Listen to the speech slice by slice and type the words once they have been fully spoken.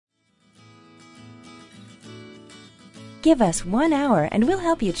Give us 1 hour and we'll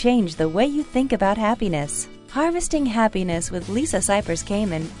help you change the way you think about happiness. Harvesting Happiness with Lisa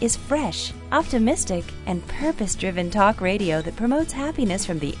Cypers-Kamen is fresh, optimistic, and purpose-driven talk radio that promotes happiness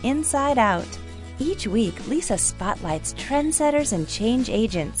from the inside out. Each week, Lisa spotlights trendsetters and change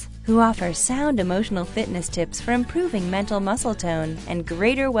agents who offer sound emotional fitness tips for improving mental muscle tone and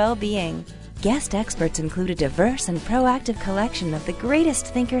greater well-being. Guest experts include a diverse and proactive collection of the greatest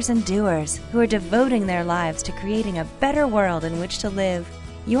thinkers and doers who are devoting their lives to creating a better world in which to live.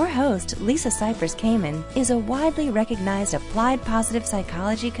 Your host, Lisa Cypers-Kamen, is a widely recognized applied positive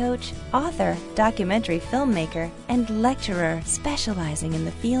psychology coach, author, documentary filmmaker, and lecturer specializing in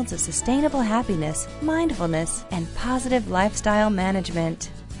the fields of sustainable happiness, mindfulness, and positive lifestyle management.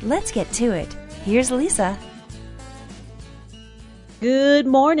 Let's get to it. Here's Lisa. Good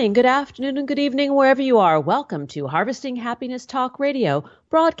morning, good afternoon, and good evening, wherever you are. Welcome to Harvesting Happiness Talk Radio,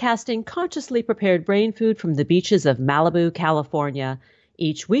 broadcasting consciously prepared brain food from the beaches of Malibu, California.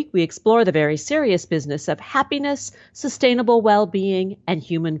 Each week, we explore the very serious business of happiness, sustainable well-being, and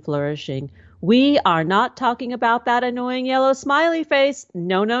human flourishing. We are not talking about that annoying yellow smiley face.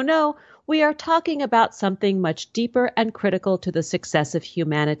 No, no, no. We are talking about something much deeper and critical to the success of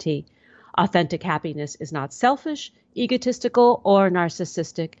humanity. Authentic happiness is not selfish, egotistical, or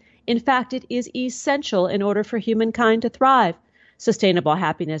narcissistic. In fact, it is essential in order for humankind to thrive. Sustainable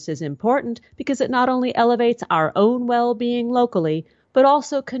happiness is important because it not only elevates our own well-being locally, but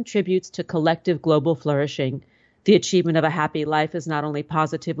also contributes to collective global flourishing. The achievement of a happy life is not only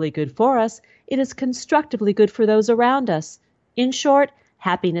positively good for us, it is constructively good for those around us. In short,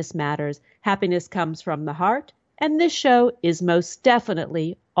 happiness matters. Happiness comes from the heart, and this show is most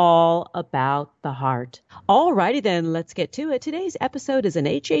definitely all about the heart. Alrighty then, let's get to it. Today's episode is an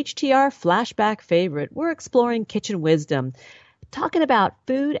HHTR flashback favorite. We're exploring kitchen wisdom, talking about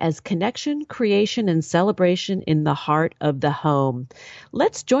food as connection, creation, and celebration in the heart of the home.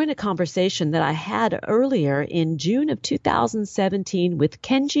 Let's join a conversation that I had earlier in June of 2017 with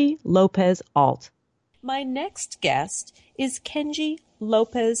Kenji Lopez-Alt. My next guest is Kenji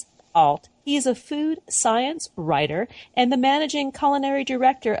Lopez-Alt. He is a food science writer and the managing culinary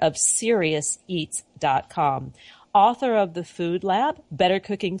director of SeriousEats.com. Author of The Food Lab, Better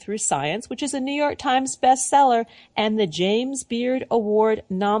Cooking Through Science, which is a New York Times bestseller, and the James Beard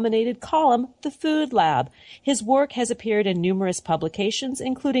Award-nominated column, The Food Lab. His work has appeared in numerous publications,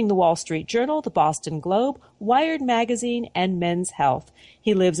 including The Wall Street Journal, The Boston Globe, Wired Magazine, and Men's Health.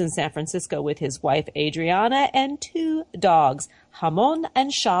 He lives in San Francisco with his wife, Adriana, and 2 dogs, Hamon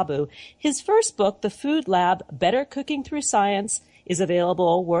and Shabu. His first book, The Food Lab, Better Cooking Through Science, is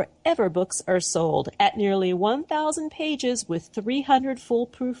available wherever books are sold. At nearly 1,000 pages with 300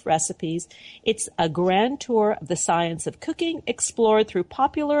 foolproof recipes, it's a grand tour of the science of cooking, explored through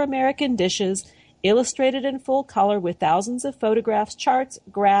popular American dishes, illustrated in full color with thousands of photographs, charts,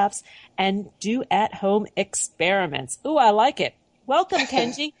 graphs, and do-at-home experiments. Ooh, I like it. Welcome,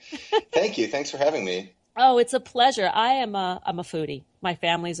 Kenji. Thank you. Thanks for having me. Oh, it's a pleasure. I'm a foodie. My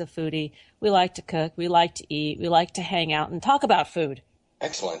family's a foodie. We like to cook. We like to eat. We like to hang out and talk about food.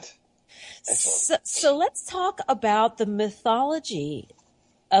 Excellent. So let's talk about the mythology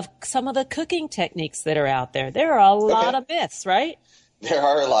of some of the cooking techniques that are out there. There are a lot of myths, right? There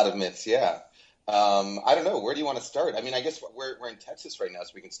are a lot of myths, yeah. I don't know. Where do you want to start? I mean, I guess we're in Texas right now,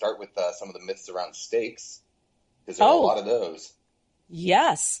 so we can start with some of the myths around steaks, because there are a lot of those.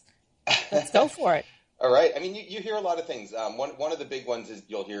 Yes. Let's go for it. All right. I mean, you hear a lot of things. One of the big ones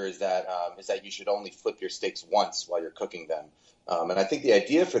you'll hear is that you should only flip your steaks once while you're cooking them. And I think the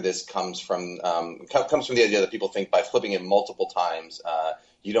idea for this comes from the idea that people think by flipping it multiple times,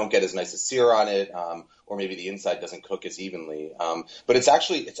 you don't get as nice a sear on it, or maybe the inside doesn't cook as evenly. But it's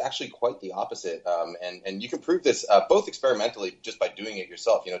actually quite the opposite. And you can prove this both experimentally just by doing it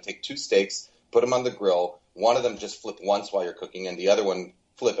yourself. You know, take 2 steaks, put them on the grill. One of them just flip once while you're cooking, and the other one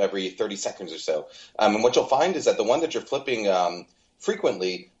flip every 30 seconds or so. And what you'll find is that the one that you're flipping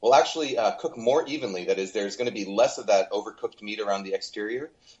frequently will actually cook more evenly. That is, there's going to be less of that overcooked meat around the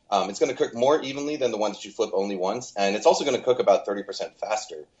exterior. It's going to cook more evenly than the ones that you flip only once. And it's also going to cook about 30%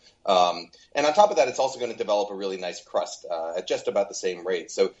 faster. And on top of that, it's also going to develop a really nice crust at just about the same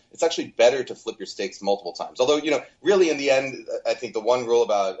rate. So it's actually better to flip your steaks multiple times. Although, you know, really in the end, I think the one rule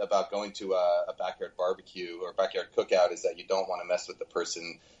about going to a backyard barbecue or backyard cookout is that you don't want to mess with the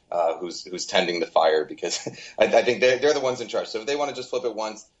person who's tending the fire, because I think they're the ones in charge. So if they want to just flip it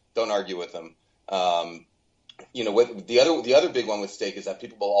once, don't argue with them. You know, what the other big one with steak is that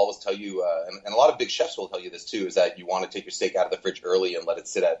people will always tell you, and a lot of big chefs will tell you this too, is that you want to take your steak out of the fridge early and let it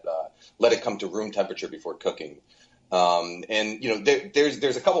sit let it come to room temperature before cooking. And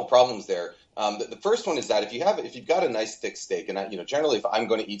there's a couple problems there. The first one is that if you've got a nice thick steak, and generally if I'm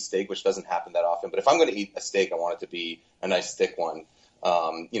going to eat steak, which doesn't happen that often, but if I'm going to eat a steak, I want it to be a nice thick one.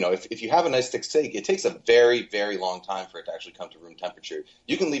 If you have a nice thick steak, it takes a very, very long time for it to actually come to room temperature.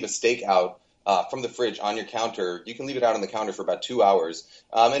 You can leave a steak out from the fridge on your counter. You can leave it out on the counter for about 2 hours,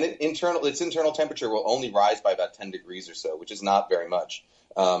 and its internal temperature will only rise by about 10 degrees or so, which is not very much.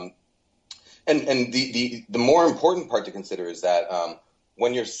 And the more important part to consider is that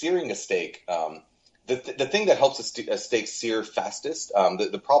when you're searing a steak, the thing that helps a steak sear fastest,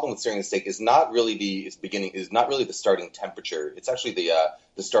 the problem with searing a steak is not really the starting temperature. It's actually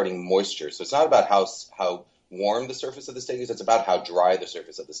the starting moisture. So it's not about how warm the surface of the steak is. It's about how dry the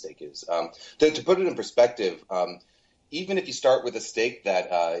surface of the steak is. To put it in perspective, even if you start with a steak that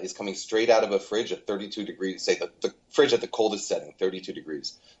is coming straight out of a fridge at 32 degrees, say the fridge at the coldest setting, 32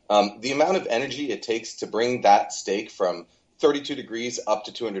 degrees, the amount of energy it takes to bring that steak from 32 degrees up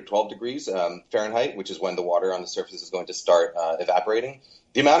to 212 degrees Fahrenheit, which is when the water on the surface is going to start evaporating.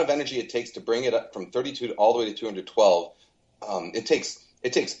 The amount of energy it takes to bring it up from 32 all the way to 212, it takes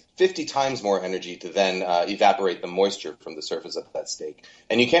 50 times more energy to then evaporate the moisture from the surface of that steak.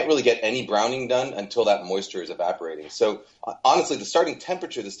 And you can't really get any browning done until that moisture is evaporating. So honestly, the starting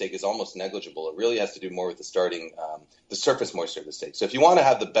temperature of the steak is almost negligible. It really has to do more with the surface moisture of the steak. So if you want to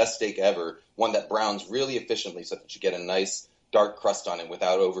have the best steak ever, one that browns really efficiently so that you get a nice dark crust on it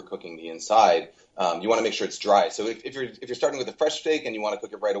without overcooking the inside, you want to make sure it's dry. So if you're starting with a fresh steak and you want to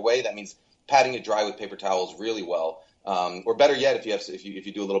cook it right away, that means patting it dry with paper towels really well. Or better yet, if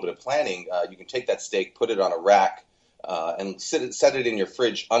you do a little bit of planning, you can take that steak, put it on a rack, and set it in your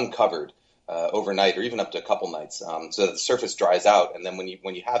fridge uncovered overnight, or even up to a couple nights, so that the surface dries out. And then when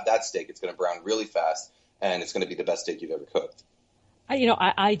you have that steak, it's going to brown really fast, and it's going to be the best steak you've ever cooked.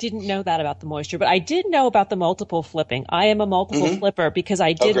 I didn't know that about the moisture, but I did know about the multiple flipping. I am a multiple flipper because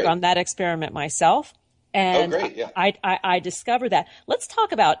I did run that experiment myself. And great, yeah. I discovered that. Let's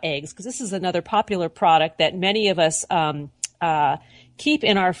talk about eggs, because this is another popular product that many of us keep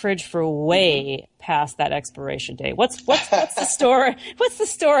in our fridge for way past that expiration date. What's the story? What's the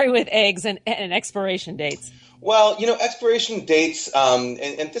story with eggs and expiration dates? Well, expiration dates, and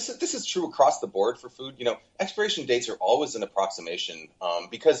this is true across the board for food. Expiration dates are always an approximation,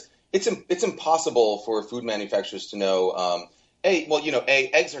 because it's impossible for food manufacturers to know.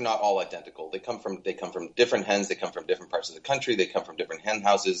 Eggs are not all identical. They come from different hens. They come from different parts of the country. They come from different hen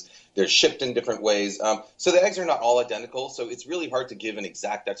houses. They're shipped in different ways. So the eggs are not all identical. So it's really hard to give an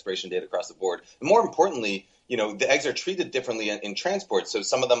exact expiration date across the board. And more importantly, the eggs are treated differently in transport. So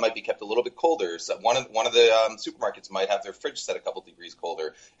some of them might be kept a little bit colder. So one of the supermarkets might have their fridge set a couple degrees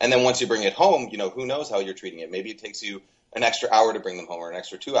colder. And then once you bring it home, who knows how you're treating it? Maybe it takes you an extra hour to bring them home, or an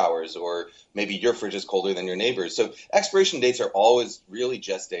extra 2 hours, or maybe your fridge is colder than your neighbor's. So expiration dates are always really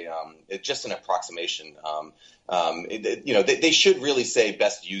just an approximation. They should really say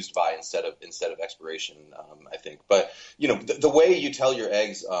best used by instead of expiration, I think. But the way you tell your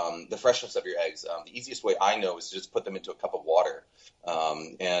eggs, the freshness of your eggs, the easiest way I know is to just put them into a cup of water.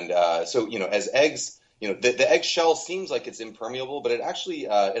 As eggs, the egg shell seems like it's impermeable, but it actually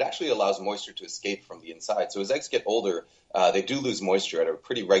allows moisture to escape from the inside. So as eggs get older, they do lose moisture at a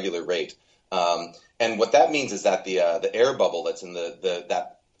pretty regular rate. And what that means is that the air bubble that's in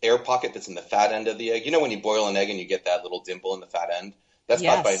that air pocket that's in the fat end of the egg, when you boil an egg and you get that little dimple in the fat end, that's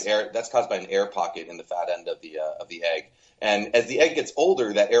caused by an air pocket in the fat end of the egg. And as the egg gets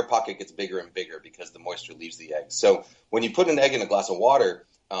older, that air pocket gets bigger and bigger because the moisture leaves the egg. So when you put an egg in a glass of water,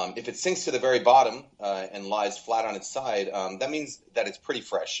 if it sinks to the very bottom and lies flat on its side, that means that it's pretty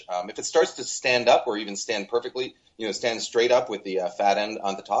fresh. If it starts to stand up, or even stand perfectly, stand straight up with the fat end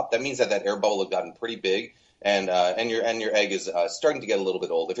on the top, that means that air bubble has gotten pretty big, and your egg is starting to get a little bit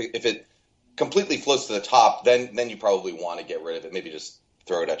old. If it completely floats to the top, then you probably want to get rid of it. Maybe just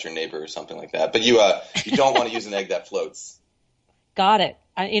throw it at your neighbor or something like that. But you don't want to use an egg that floats. Got it.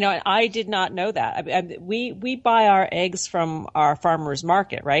 I did not know that. We buy our eggs from our farmer's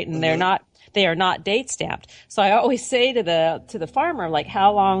market, right? And they are not date stamped. So I always say to the farmer, like,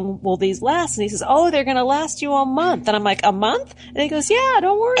 how long will these last? And he says, oh, they're going to last you a month. And I'm like, a month? And he goes, yeah,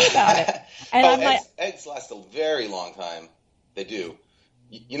 don't worry about it. And eggs last a very long time. They do.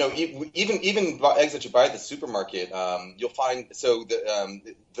 Even eggs that you buy at the supermarket, you'll find, so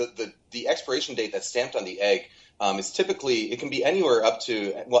the expiration date that's stamped on the egg is typically, it can be anywhere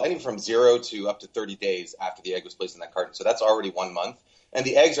from 0 to up to 30 days after the egg was placed in that carton. So that's already 1 month. And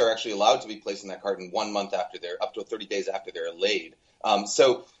the eggs are actually allowed to be placed in that carton 1 month after up to 30 days after they're laid.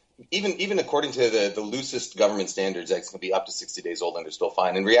 So even according to the loosest government standards, eggs can be up to 60 days old and they're still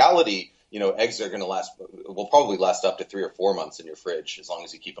fine. In reality, eggs will probably last up to 3 or 4 months in your fridge as long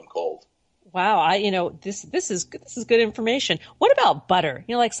as you keep them cold. Wow, this is good information. What about butter?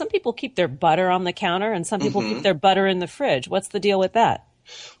 Like some people keep their butter on the counter and some people keep their butter in the fridge. What's the deal with that?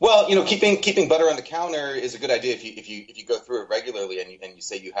 Well, keeping butter on the counter is a good idea if you go through it regularly and you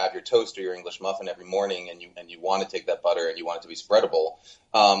say you have your toast or your English muffin every morning and you want to take that butter and you want it to be spreadable.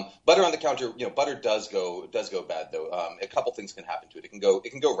 Butter on the counter, butter does go bad though. A couple things can happen to it.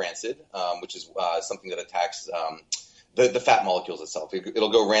 It can go rancid, which is something that attacks the fat molecules itself.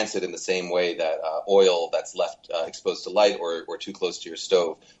 It'll go rancid in the same way that oil that's left exposed to light or too close to your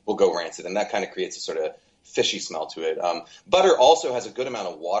stove will go rancid, and that kind of creates a sort of fishy smell to it. Butter also has a good amount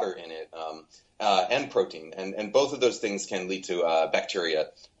of water in it and protein, and both of those things can lead to bacteria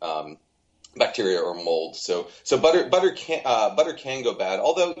or mold. So butter can go bad.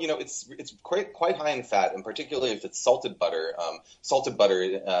 Although it's quite high in fat, and particularly if it's salted butter. Salted butter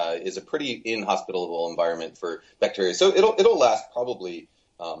is a pretty inhospitable environment for bacteria. So it'll last probably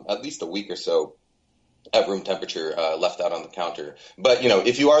at least a week or so at room temperature left out on the counter. But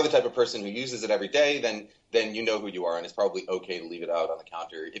if you are the type of person who uses it every day, then you know who you are, and it's probably okay to leave it out on the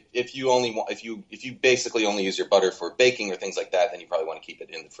counter. If you basically only use your butter for baking or things like that, then you probably want to keep it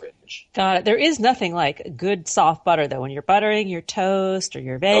in the fridge. Got it. There is nothing like good soft butter though when you're buttering your toast or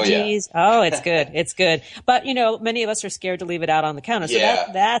your veggies. Oh, it's good. It's good. But many of us are scared to leave it out on the counter, so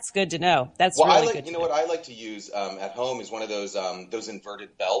that's good to know. That's really good. What I like to use at home is one of those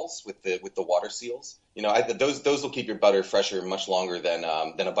inverted bells with the water seals. Those will keep your butter fresher much longer than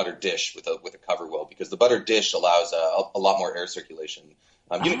a butter dish with a cover will, because the butter dish allows a lot more air circulation.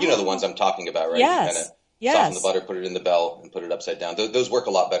 You know the ones I'm talking about, right? Yes. You kind of soften the butter, put it in the bell, and put it upside down. Those work a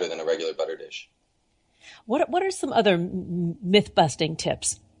lot better than a regular butter dish. What are some other myth-busting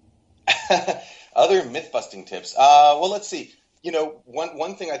tips? Other myth-busting tips? Well, let's see.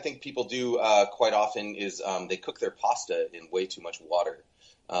 One thing I think people do quite often is they cook their pasta in way too much water.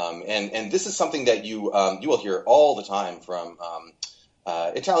 And this is something that you will hear all the time from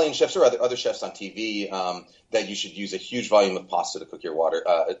Italian chefs or other chefs on TV, that you should use a huge volume of pasta to cook your water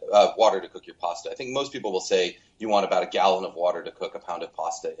to cook your pasta. I think most people will say you want about a gallon of water to cook a pound of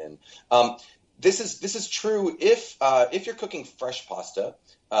pasta in. This is true if you're cooking fresh pasta.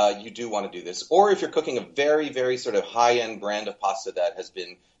 You do want to do this, or if you're cooking a very, very sort of high-end brand of pasta that has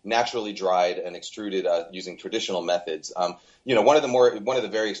been naturally dried and extruded using traditional methods. One of the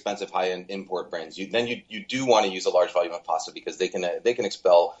very expensive high-end import brands. You do want to use a large volume of pasta because they can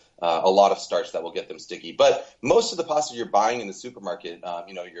expel a lot of starch that will get them sticky. But most of the pasta you're buying in the supermarket,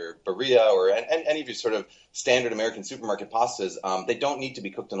 your Berea or any of your sort of standard American supermarket pastas, they don't need to be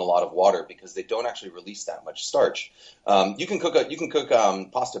cooked in a lot of water because they don't actually release that much starch. You can cook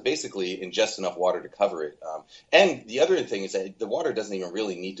pasta basically in just enough water to cover it. And the other thing is that the water doesn't even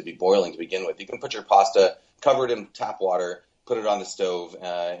really need to be boiling to begin with. You can put your pasta, cover it in tap water, put it on the stove,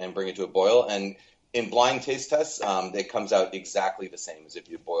 and bring it to a boil. And in blind taste tests, it comes out exactly the same as if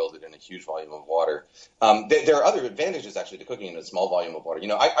you boiled it in a huge volume of water. There are other advantages actually to cooking in a small volume of water.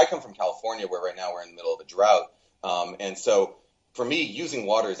 I come from California, where right now we're in the middle of a drought, and so for me, using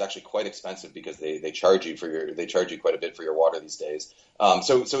water is actually quite expensive because they charge you quite a bit for your water these days.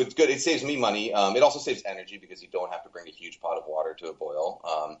 So it's good. It saves me money. It also saves energy because you don't have to bring a huge pot of water to a boil.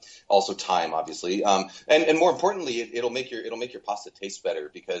 Also time, obviously. And more importantly, it'll make your pasta taste better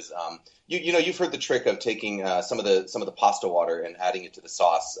because you've heard the trick of taking some of the pasta water and adding it to the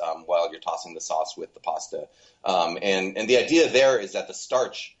sauce while you're tossing the sauce with the pasta. And the idea there is that the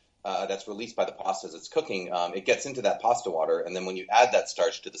starch that's released by the pasta as it's cooking, it gets into that pasta water, and then when you add that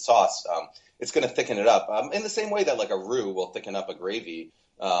starch to the sauce, it's going to thicken it up. In the same way that like a roux will thicken up a gravy,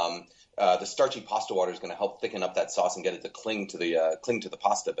 the starchy pasta water is going to help thicken up that sauce and get it to cling to the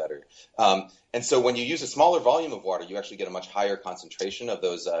pasta better. And so when you use a smaller volume of water, you actually get a much higher concentration of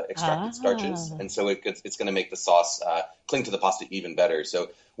those extracted starches, and so it's going to make the sauce cling to the pasta even better. So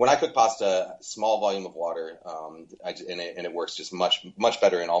when I cook pasta, small volume of water, and it works just much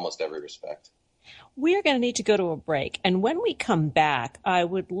better in almost every respect. We're going to need to go to a break, and when we come back, I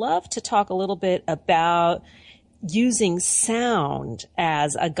would love to talk a little bit about using sound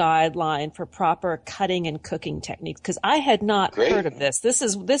as a guideline for proper cutting and cooking techniques, because I had not heard of this. This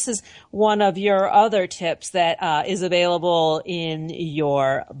is one of your other tips that is available in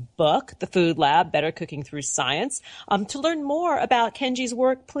your book, The Food Lab, Better Cooking Through Science. To learn more about Kenji's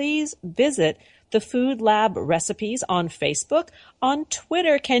work, please visit The Food Lab Recipes on Facebook. On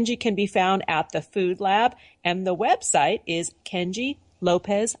Twitter, Kenji can be found at The Food Lab, and the website is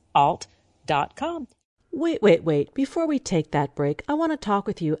KenjiLopezAlt.com. Wait. Before we take that break, I want to talk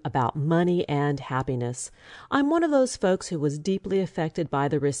with you about money and happiness. I'm one of those folks who was deeply affected by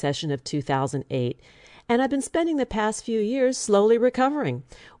the recession of 2008, and I've been spending the past few years slowly recovering.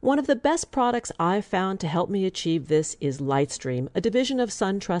 One of the best products I've found to help me achieve this is Lightstream, a division of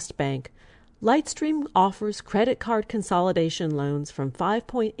SunTrust Bank. Lightstream offers credit card consolidation loans from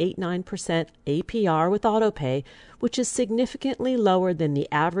 5.89% APR with autopay, which is significantly lower than the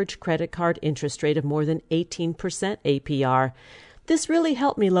average credit card interest rate of more than 18% APR. This really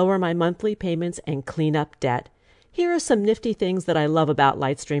helped me lower my monthly payments and clean up debt. Here are some nifty things that I love about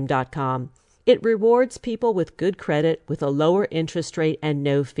Lightstream.com. It rewards people with good credit with a lower interest rate and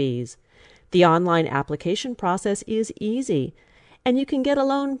no fees. The online application process is easy, and you can get a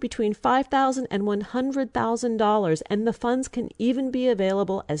loan between $5,000 and $100,000, and the funds can even be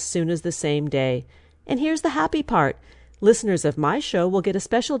available as soon as the same day. And here's the happy part. Listeners of my show will get a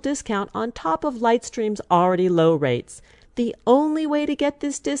special discount on top of Lightstream's already low rates. The only way to get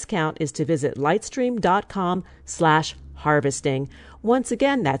this discount is to visit lightstream.com/harvesting. Once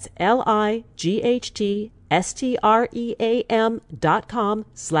again, that's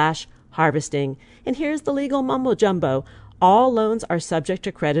lightstream.com/harvesting. And here's the legal mumbo jumbo. All loans are subject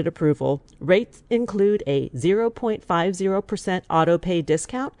to credit approval. Rates include a 0.50% auto-pay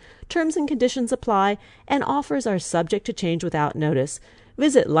discount. Terms and conditions apply, and offers are subject to change without notice.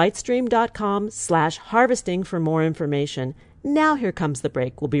 Visit lightstream.com/harvesting for more information. Now here comes the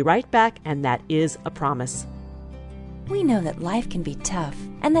break. We'll be right back, and that is a promise. We know that life can be tough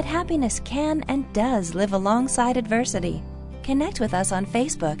and that happiness can and does live alongside adversity. Connect with us on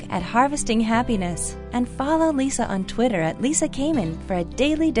Facebook at Harvesting Happiness and follow Lisa on Twitter at Lisa Kamen for a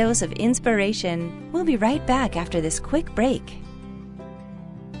daily dose of inspiration. We'll be right back after this quick break.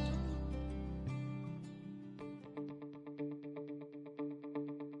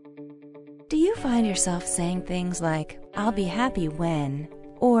 Do you find yourself saying things like, "I'll be happy when,"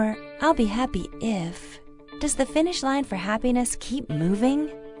 or "I'll be happy if"? Does the finish line for happiness keep moving?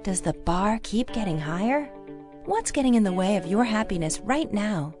 Does the bar keep getting higher? What's getting in the way of your happiness right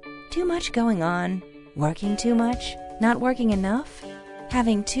now? Too much going on? Working too much? Not working enough?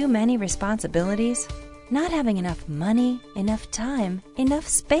 Having too many responsibilities? Not having enough money, enough time, enough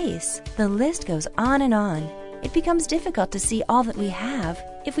space? The list goes on and on. It becomes difficult to see all that we have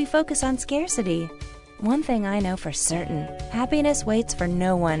if we focus on scarcity. One thing I know for certain, happiness waits for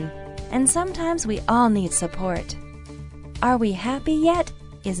no one, and sometimes we all need support. Are We Happy Yet?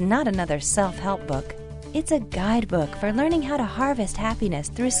 Is not another self-help book. It's a guidebook for learning how to harvest happiness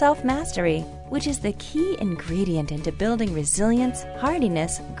through self-mastery, which is the key ingredient into building resilience,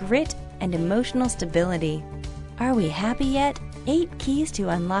 hardiness, grit, and emotional stability. Are We Happy Yet? 8 Keys to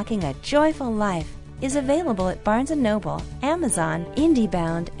Unlocking a Joyful Life is available at Barnes & Noble, Amazon,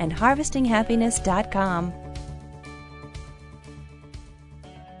 IndieBound, and HarvestingHappiness.com.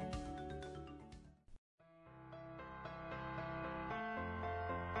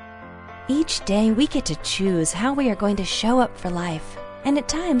 Each day we get to choose how we are going to show up for life, and at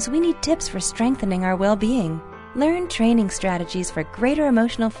times we need tips for strengthening our well-being. Learn training strategies for greater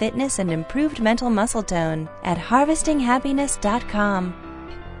emotional fitness and improved mental muscle tone at HarvestingHappiness.com.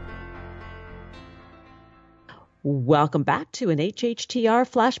 Welcome back to an HHTR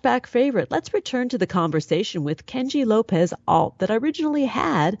Flashback favorite. Let's return to the conversation with Kenji Lopez-Alt that I originally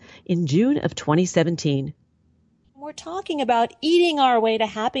had in June of 2017. We're talking about eating our way to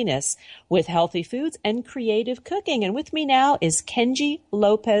happiness with healthy foods and creative cooking. And with me now is Kenji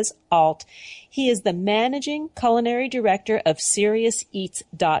Lopez-Alt. He is the managing culinary director of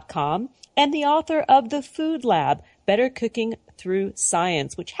SeriousEats.com and the author of The Food Lab, Better Cooking Through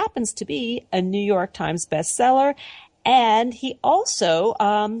Science, which happens to be a New York Times bestseller. And he also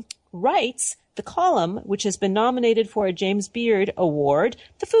writes the column, which has been nominated for a James Beard Award,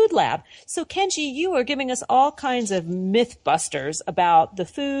 The Food Lab. So, Kenji, you are giving us all kinds of myth busters about the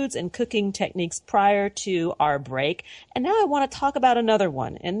foods and cooking techniques prior to our break. And now I want to talk about another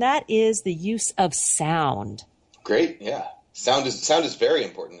one, and that is the use of sound. Great, yeah. Sound is very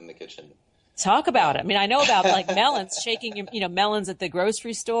important in the kitchen. Talk about it. I mean, I know about like melons, shaking your, melons at the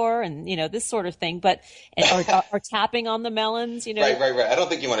grocery store and, this sort of thing, but, or tapping on the melons, Right. I don't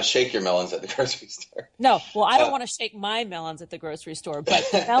think you want to shake your melons at the grocery store. No, well, I don't want to shake my melons at the grocery store, but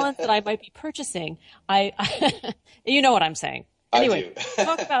the melons that I might be purchasing, I you know what I'm saying. Anyway,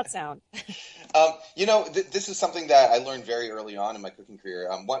 talk about sound. This is something that I learned very early on in my cooking career.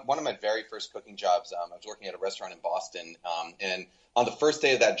 One of my very first cooking jobs, I was working at a restaurant in Boston, and on the first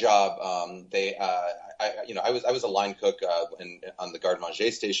day of that job, I was a line cook on the garde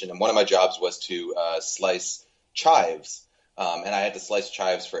manger station, and one of my jobs was to slice chives. and I had to slice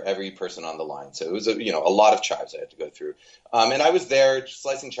chives for every person on the line. So it was a lot of chives I had to go through. And I was there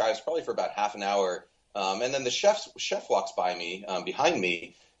slicing chives probably for about half an hour. And then the chef walks by me, behind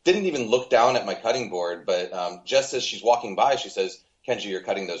me, didn't even look down at my cutting board, but just as she's walking by, she says, "Kenji, you're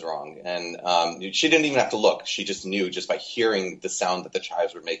cutting those wrong." And she didn't even have to look. She just knew just by hearing the sound that the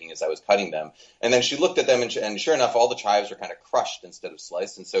chives were making as I was cutting them. And then she looked at them, and sure enough, all the chives were kind of crushed instead of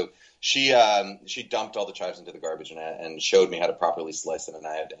sliced. And so she dumped all the chives into the garbage and showed me how to properly slice them, and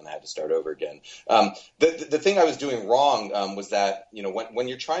I had to start over again. The thing I was doing wrong was that when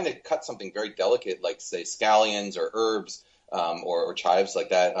you're trying to cut something very delicate, like say scallions or herbs, or chives like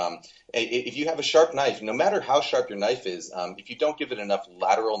that. If you have a sharp knife, no matter how sharp your knife is, if you don't give it enough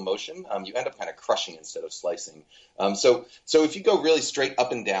lateral motion, you end up kind of crushing instead of slicing. So if you go really straight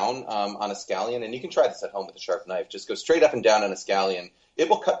up and down on a scallion, and you can try this at home with a sharp knife, just go straight up and down on a scallion. It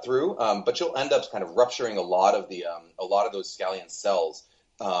will cut through, but you'll end up kind of rupturing a lot of those scallion cells.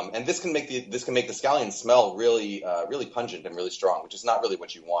 And this can make the scallion smell really pungent and really strong, which is not really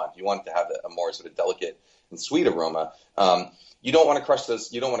what you want. You want it to have a more sort of delicate and sweet aroma. You don't want to crush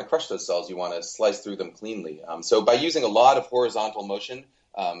those. You don't want to crush those cells. You want to slice through them cleanly. So by using a lot of horizontal motion,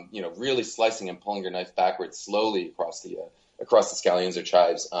 really slicing and pulling your knife backwards slowly across the scallions or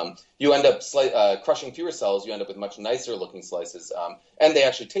chives, you end up crushing fewer cells. You end up with much nicer looking slices, and they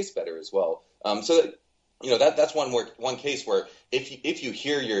actually taste better as well. That's one case where if you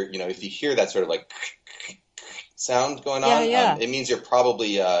hear that sort of like sound going on, it means you're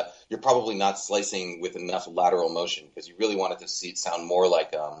probably not slicing with enough lateral motion, because you really want it to sound more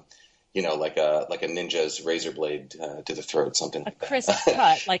like a ninja's razor blade to the throat, something like that. A crisp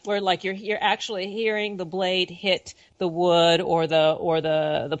cut, like you're actually hearing the blade hit the wood or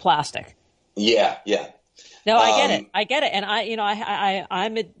the plastic. Yeah. No, I get it, and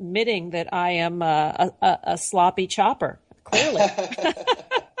I'm admitting that I am a sloppy chopper, clearly.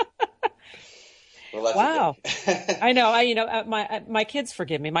 Well, wow. I know. My kids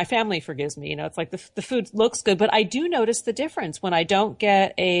forgive me. My family forgives me. It's like the food looks good, but I do notice the difference when I don't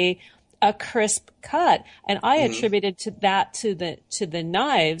get a crisp cut, and I attributed to the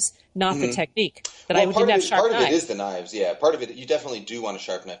knives, not the technique. That I didn't have sharp knives. Part of it is the knives. Yeah, part of it, you definitely do want a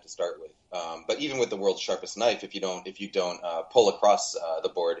sharp knife to start with. But even with the world's sharpest knife, if you don't pull across the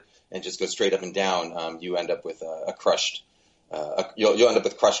board and just go straight up and down, you end up with a crushed. You'll end up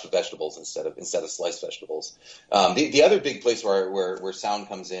with crushed vegetables instead of sliced vegetables. The other big place where sound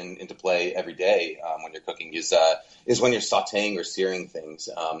comes into play every day when you're cooking is when you're sautéing or searing things.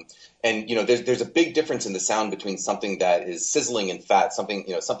 And there's a big difference in the sound between something that is sizzling in fat, something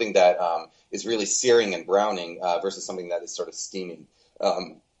that is really searing and browning, versus something that is sort of steaming.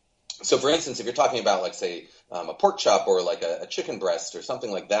 So, for instance, if you're talking about, like, say, a pork chop or like a chicken breast or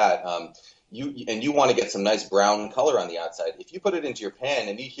something like that, you want to get some nice brown color on the outside. If you put it into your pan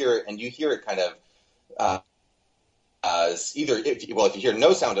and you hear it kind of if you hear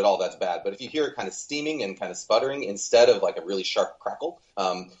no sound at all, that's bad. But if you hear it kind of steaming and kind of sputtering instead of like a really sharp crackle,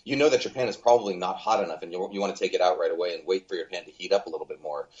 you know that your pan is probably not hot enough, and you want to take it out right away and wait for your pan to heat up a little bit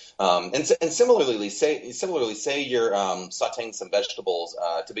more. And similarly, say you're sautéing some vegetables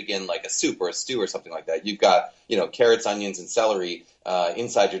to begin like a soup or a stew or something like that. You've got carrots, onions, and celery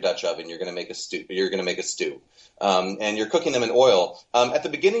inside your Dutch oven. You're going to make a stew. And you're cooking them in oil. At the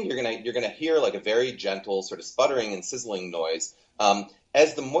beginning, you're gonna hear like a very gentle sort of sputtering and sizzling noise.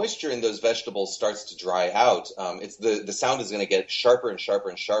 As the moisture in those vegetables starts to dry out, the sound is going to get sharper and sharper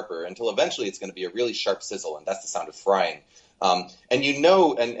and sharper until eventually it's going to be a really sharp sizzle, and that's the sound of frying. And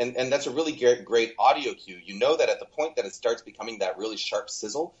and that's a really great audio cue. You know that at the point that it starts becoming that really sharp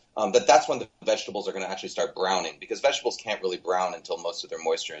sizzle, that's when the vegetables are going to actually start browning, because vegetables can't really brown until most of their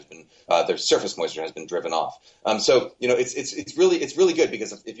moisture has been, their surface moisture has been driven off. So it's really good,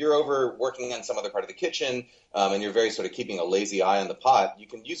 because if you're over working on some other part of the kitchen, and you're very sort of keeping a lazy eye on the pot, you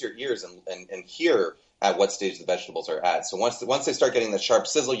can use your ears and hear at what stage the vegetables are at. So once they start getting that sharp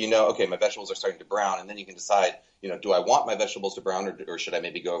sizzle, okay, my vegetables are starting to brown, and then you can decide, do I want my vegetables to brown, or should I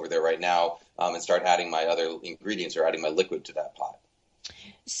maybe go over there right now and start adding my other ingredients or adding my liquid to that pot?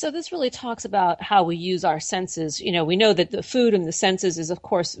 So this really talks about how we use our senses. We know that the food and the senses is, of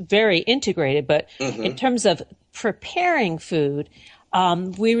course, very integrated, but in terms of preparing food,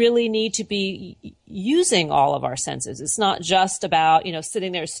 we really need to be using all of our senses. It's not just about,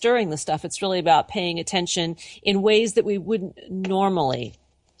 sitting there stirring the stuff. It's really about paying attention in ways that we wouldn't normally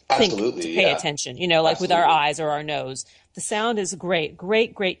think to pay attention, like with our eyes or our nose. The sound is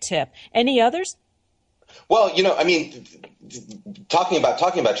great tip. Any others? Well, talking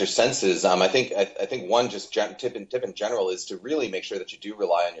about your senses, I think one just tip in general is to really make sure that you do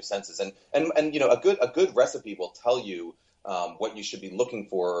rely on your senses, and a good recipe will tell you what you should be looking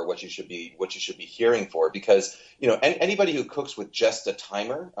for or what you should be hearing for, because anybody who cooks with just a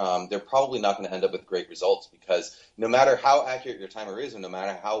timer, they're probably not going to end up with great results, because no matter how accurate your timer is, and no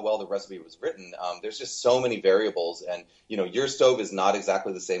matter how well the recipe was written, there's just so many variables, and your stove is not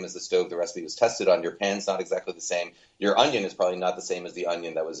exactly the same as the stove the recipe was tested on. Your pan's not exactly the same. Your onion is probably not the same as the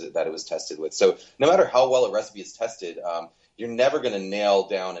onion that it was tested with. So no matter how well a recipe is tested, you're never going to nail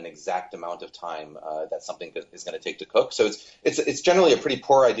down an exact amount of time that something is going to take to cook. So it's generally a pretty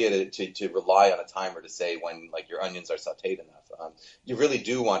poor idea to rely on a timer to say when your onions are sautéed enough. You really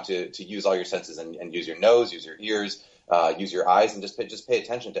do want to use all your senses and use your nose, use your ears, use your eyes, and just pay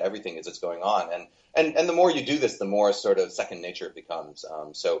attention to everything as it's going on. And the more you do this, the more sort of second nature it becomes.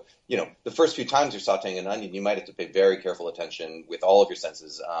 So the first few times you're sautéing an onion, you might have to pay very careful attention with all of your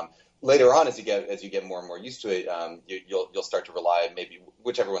senses. Later on, as you get more and more used to it, you'll start to rely maybe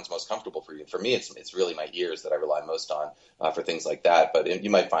whichever one's most comfortable for you. For me, it's really my ears that I rely most on for things like that. But you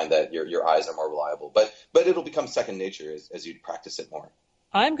might find that your eyes are more reliable. But it'll become second nature as you practice it more.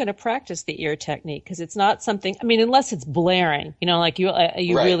 I'm going to practice the ear technique, because it's not something, unless it's blaring, like you right.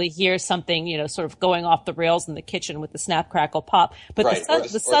 really hear something, sort of going off the rails in the kitchen with the snap, crackle, pop. But right.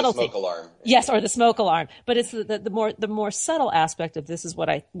 the subtlety, or the smoke alarm. Yes, or the smoke alarm. But it's the more subtle aspect of this is what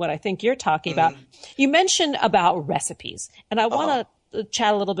I think you're talking about. You mentioned about recipes, and I want to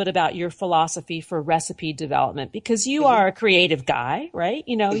chat a little bit about your philosophy for recipe development, because you are a creative guy, right?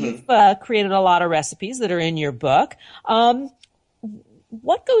 You've created a lot of recipes that are in your book.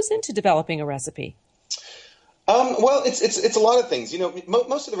 What goes into developing a recipe? Well, it's a lot of things.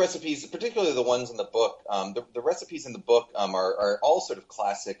 Most of the recipes, particularly the ones in the book, the recipes in the book are all sort of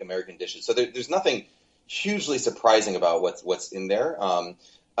classic American dishes. So there's nothing hugely surprising about what's in there.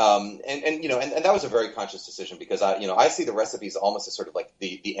 And that was a very conscious decision, because I see the recipes almost as sort of like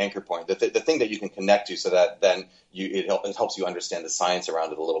the anchor point, the thing that you can connect to, so that then it helps you understand the science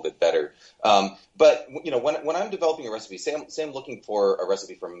around it a little bit better. But when I'm developing a recipe, say I'm looking for a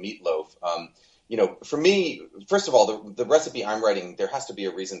recipe for meatloaf. For me, first of all, the recipe I'm writing, there has to be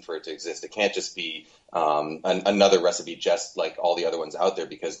a reason for it to exist. It can't just be another recipe just like all the other ones out there,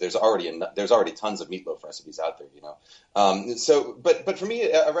 because there's already tons of meatloaf recipes out there. But for me,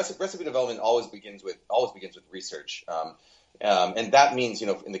 a recipe development always begins with research. And that means,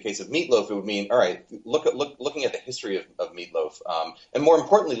 in the case of meatloaf, it would mean, all right, looking at the history of meatloaf, and more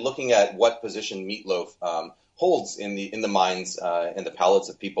importantly, looking at what position meatloaf holds in the minds and the palates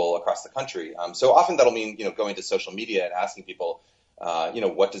of people across the country. So often that'll mean, going to social media and asking people,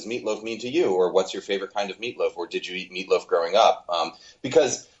 what does meatloaf mean to you, or what's your favorite kind of meatloaf, or did you eat meatloaf growing up?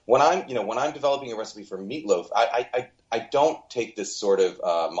 Because when I'm developing a recipe for meatloaf, I don't take this sort of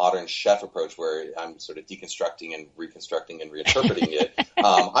modern chef approach where I'm sort of deconstructing and reconstructing and reinterpreting it.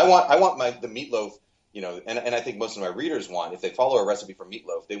 I want the meatloaf. And I think most of my readers want, if they follow a recipe for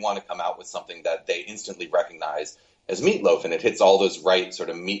meatloaf, they want to come out with something that they instantly recognize as meatloaf, and it hits all those right sort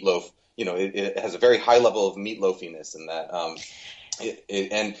of meatloaf. It has a very high level of meatloafiness, in that.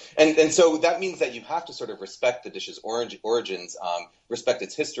 And so that means that you have to sort of respect the dish's origins, respect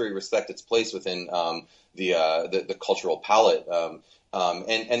its history, respect its place within the cultural palette,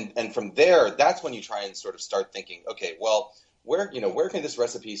 and from there, that's when you try and sort of start thinking, okay, well, where can this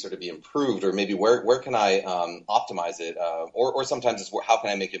recipe sort of be improved, or maybe where can I optimize it, or sometimes it's how can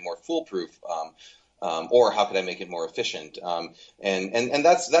I make it more foolproof, or how can I make it more efficient, and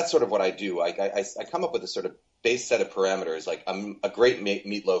that's sort of what I do. I come up with a sort of base set of parameters, like a great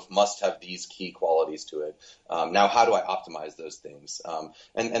meatloaf must have these key qualities to it. Now, how do I optimize those things,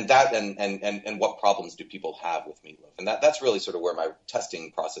 and what problems do people have with meatloaf, and that's really sort of where my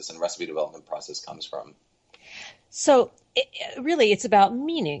testing process and recipe development process comes from. So really, it's about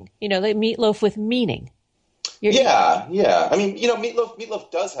meaning, the meatloaf with meaning. Yeah. I mean,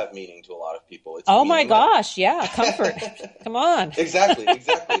 meatloaf does have meaning to a lot of people. It's my gosh. Yeah. Comfort. Come on. Exactly.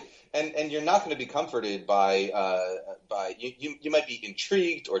 And you're not going to be comforted by you might be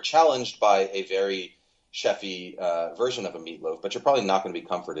intrigued or challenged by a very chefy version of a meatloaf, but you're probably not going to be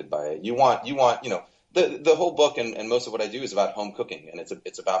comforted by it. You want the whole book and most of what I do is about home cooking, and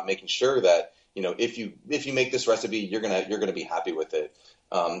it's about making sure that if you make this recipe, you're gonna be happy with it.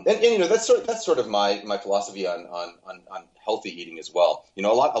 And that's sort of my philosophy on healthy eating as well. A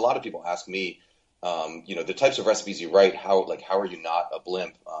lot of people ask me, the types of recipes you write, how are you not a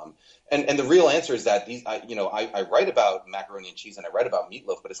blimp? And the real answer is that I write about macaroni and cheese and I write about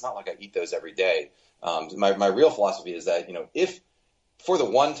meatloaf, but it's not like I eat those every day. My real philosophy is that if for the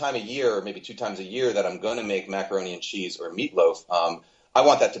one time a year or maybe two times a year that I'm going to make macaroni and cheese or meatloaf, I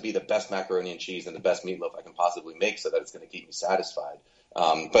want that to be the best macaroni and cheese and the best meatloaf I can possibly make, so that it's going to keep me satisfied.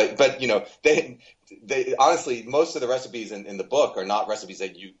 But they honestly, most of the recipes in the book are not recipes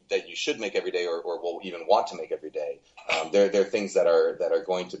that you should make every day or will even want to make every day. They're things that are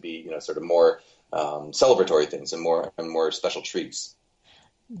going to be sort of more celebratory things and more special treats.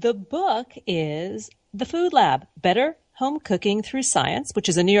 The book is The Food Lab: Better Home Cooking Through Science, which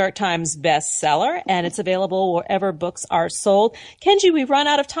is a New York Times bestseller, and it's available wherever books are sold. Kenji, we've run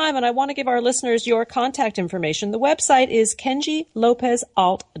out of time, and I want to give our listeners your contact information. The website is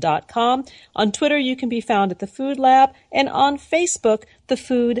KenjiLopezAlt.com. On Twitter, you can be found at The Food Lab, and on Facebook, The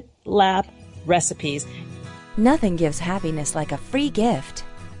Food Lab Recipes. Nothing gives happiness like a free gift.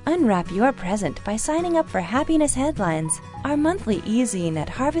 Unwrap your present by signing up for Happiness Headlines, our monthly e-zine at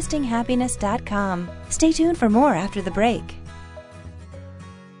harvestinghappiness.com. Stay tuned for more after the break.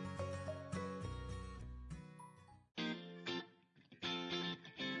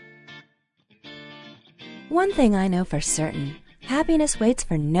 One thing I know for certain, happiness waits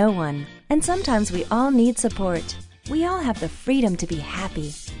for no one, and sometimes we all need support. We all have the freedom to be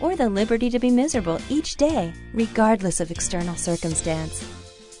happy, or the liberty to be miserable each day, regardless of external circumstance.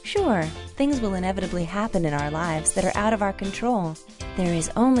 Sure, things will inevitably happen in our lives that are out of our control. There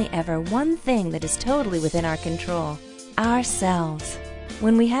is only ever one thing that is totally within our control: ourselves.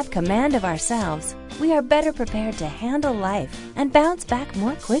 When we have command of ourselves, we are better prepared to handle life and bounce back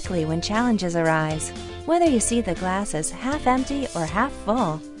more quickly when challenges arise. Whether you see the glass as half empty or half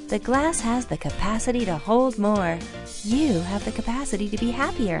full, the glass has the capacity to hold more. You have the capacity to be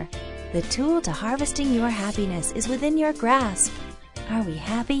happier. The tool to harvesting your happiness is within your grasp. Are we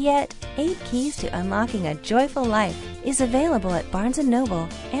happy yet? 8 Keys to Unlocking a Joyful Life is available at Barnes & Noble,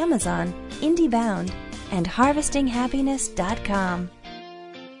 Amazon, IndieBound, and harvestinghappiness.com.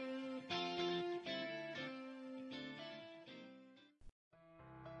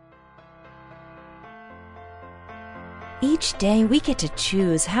 Each day we get to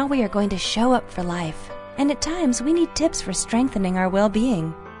choose how we are going to show up for life, and at times we need tips for strengthening our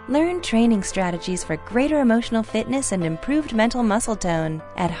well-being. Learn training strategies for greater emotional fitness and improved mental muscle tone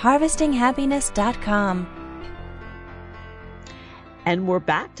at harvestinghappiness.com. And we're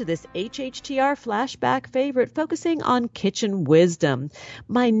back to this HHTR Flashback favorite focusing on kitchen wisdom.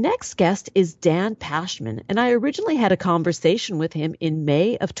 My next guest is Dan Pashman, and I originally had a conversation with him in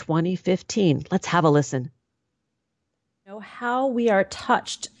May of 2015. Let's have a listen. How we are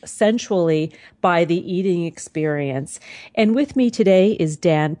touched sensually by the eating experience. And with me today is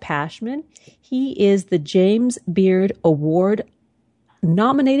Dan Pashman. He is the James Beard Award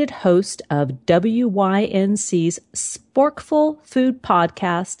nominated host of WYNC's Sporkful Food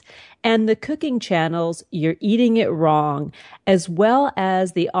Podcast and the cooking channel's You're Eating It Wrong, as well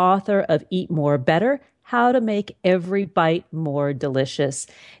as the author of Eat More Better: How to Make Every Bite More Delicious.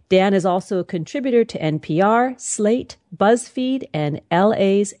 Dan is also a contributor to NPR, Slate, BuzzFeed, and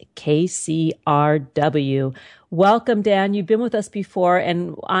LA's KCRW. Welcome, Dan. You've been with us before,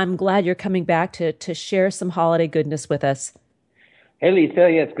 and I'm glad you're coming back to share some holiday goodness with us. Hey, Lisa.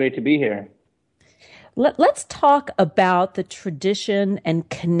 Yeah, it's great to be here. Let's talk about the tradition and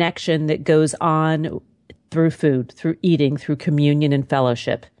connection that goes on through food, through eating, through communion and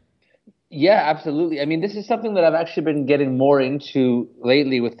fellowship. Yeah, absolutely. I mean, this is something that I've actually been getting more into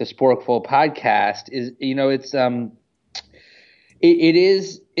lately with the Sporkful podcast. It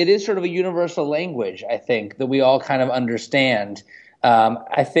is sort of a universal language, I think, that we all kind of understand.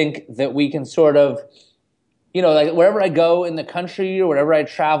 I think that we can sort of, like wherever I go in the country or wherever I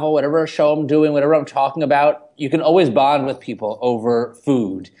travel, whatever show I'm doing, whatever I'm talking about, you can always bond with people over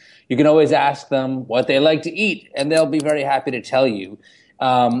food. You can always ask them what they like to eat, and they'll be very happy to tell you.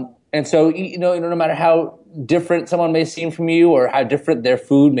 And so, no matter how different someone may seem from you or how different their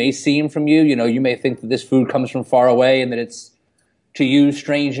food may seem from you, you may think that this food comes from far away and that it's, to you,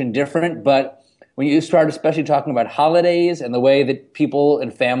 strange and different. But when you start especially talking about holidays and the way that people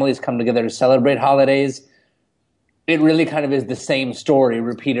and families come together to celebrate holidays, it really kind of is the same story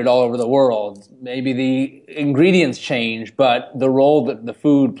repeated all over the world. Maybe the ingredients change, but the role that the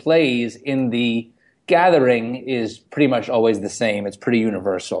food plays in the gathering is pretty much always the same. It's pretty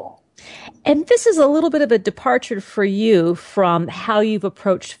universal. And this is a little bit of a departure for you from how you've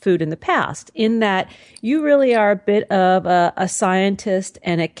approached food in the past, in that you really are a bit of a scientist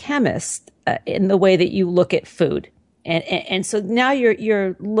and a chemist in the way that you look at food. And so now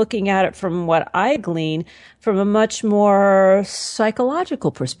you're looking at it from what I glean from a much more psychological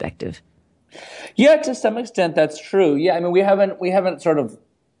perspective. Yeah, to some extent that's true. Yeah, I mean we haven't sort of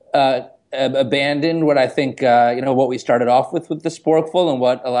abandoned what I think, what we started off with the Sporkful and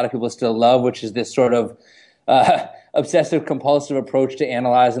what a lot of people still love, which is this sort of obsessive compulsive approach to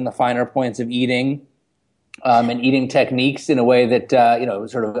analyzing the finer points of eating. and eating techniques in a way that,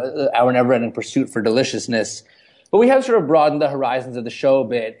 sort of our never-ending pursuit for deliciousness. But we have sort of broadened the horizons of the show a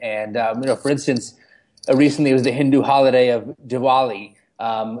bit. And, for instance, recently it was the Hindu holiday of Diwali.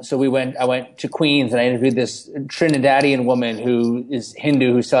 So I went to Queens and I interviewed this Trinidadian woman who is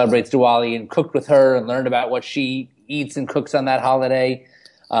Hindu who celebrates Diwali, and cooked with her and learned about what she eats and cooks on that holiday.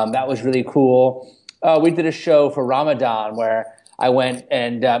 That was really cool. We did a show for Ramadan where I went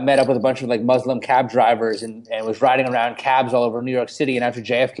and met up with a bunch of like Muslim cab drivers and was riding around cabs all over New York City and after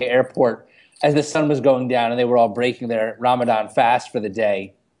JFK Airport as the sun was going down and they were all breaking their Ramadan fast for the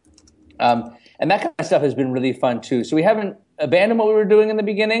day. And that kind of stuff has been really fun too. So we haven't abandoned what we were doing in the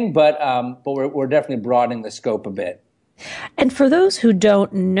beginning, but we're definitely broadening the scope a bit. And for those who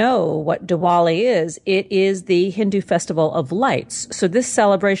don't know what Diwali is, it is the Hindu festival of lights. So this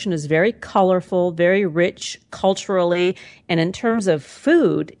celebration is very colorful, very rich culturally, and in terms of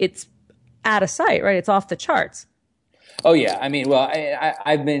food, it's out of sight, right? It's off the charts. Oh yeah, I mean, well,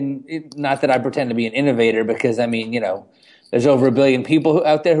 I've been, not that I pretend to be an innovator, because I mean, there's over 1 billion people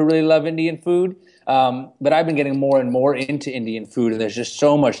out there who really love Indian food. But I've been getting more and more into Indian food, and there's just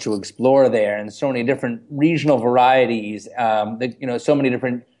so much to explore there, and so many different regional varieties. So many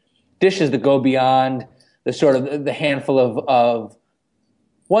different dishes that go beyond the sort of the handful of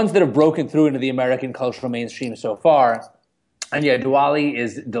ones that have broken through into the American cultural mainstream so far. And yeah, Diwali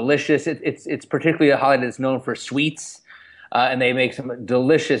is delicious. It's particularly a holiday that's known for sweets, and they make some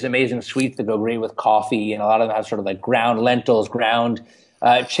delicious, amazing sweets that go great with coffee. And a lot of them have sort of like ground lentils, ground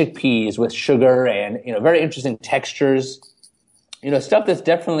chickpeas with sugar, and very interesting textures. Stuff that's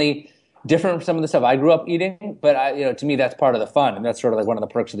definitely different from some of the stuff I grew up eating. But to me, that's part of the fun, and that's sort of like one of the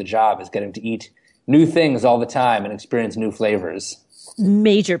perks of the job, is getting to eat new things all the time and experience new flavors.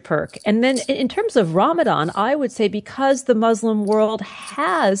 Major perk. And then in terms of Ramadan, I would say because the Muslim world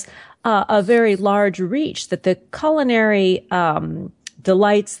has a very large reach, that the culinary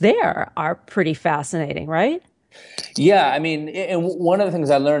delights there are pretty fascinating, right? Yeah, I mean, and one of the things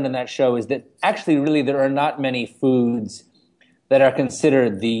I learned in that show is that actually really there are not many foods that are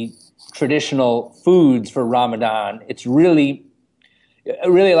considered the traditional foods for Ramadan. It's really a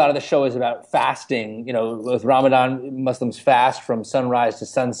lot of the show is about fasting. With Ramadan, Muslims fast from sunrise to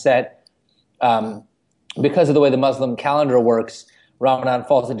sunset. Because of the way the Muslim calendar works, Ramadan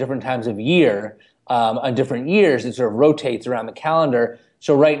falls at different times of year. On different years, it sort of rotates around the calendar.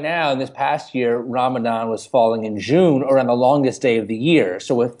 So right now, in this past year, Ramadan was falling in June, or on the longest day of the year.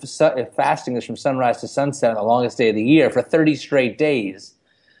 So if fasting is from sunrise to sunset on the longest day of the year for 30 straight days,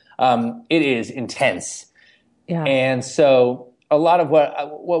 it is intense. Yeah. And so a lot of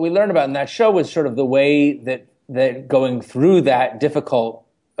what we learned about in that show was sort of the way that going through that difficult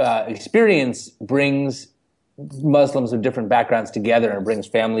experience brings Muslims of different backgrounds together and brings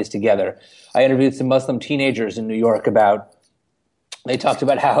families together. I interviewed some Muslim teenagers in New York they talked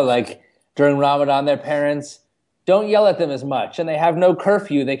about how, like, during Ramadan, their parents don't yell at them as much, and they have no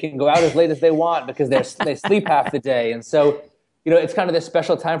curfew. They can go out as late as they want because they sleep half the day. And so, it's kind of this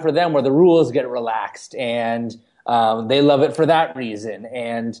special time for them where the rules get relaxed, and they love it for that reason.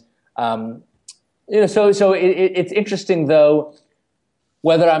 And, so it's interesting, though,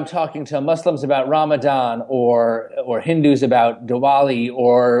 whether I'm talking to Muslims about Ramadan or Hindus about Diwali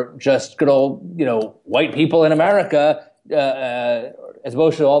or just good old, white people in America, as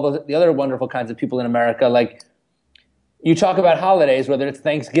opposed to all the other wonderful kinds of people in America. Like, you talk about holidays, whether it's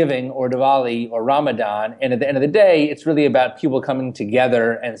Thanksgiving or Diwali or Ramadan, and at the end of the day, it's really about people coming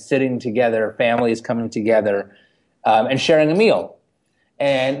together and sitting together, families coming together, and sharing a meal.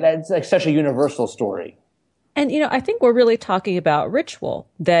 And that's like such a universal story. And, I think we're really talking about ritual,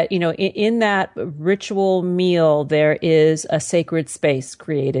 that, in that ritual meal, there is a sacred space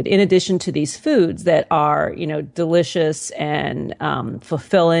created in addition to these foods that are, delicious and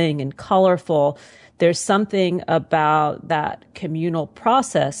fulfilling and colorful. There's something about that communal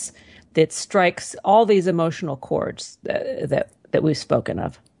process that strikes all these emotional chords that we've spoken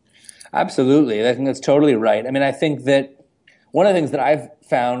of. Absolutely. I think that's totally right. I mean, I think that one of the things that I've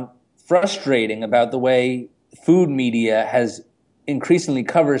found frustrating about the way food media has increasingly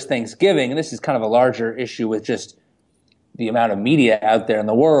covers Thanksgiving, and this is kind of a larger issue with just the amount of media out there in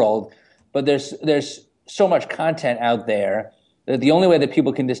the world, but there's so much content out there that the only way that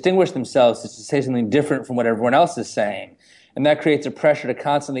people can distinguish themselves is to say something different from what everyone else is saying. And that creates a pressure to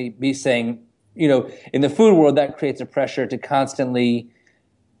constantly be saying, in the food world, that creates a pressure to constantly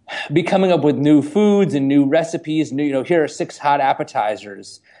be coming up with new foods and new recipes, here are 6 hot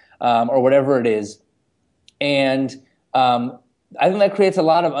appetizers, or whatever it is. And I think that creates a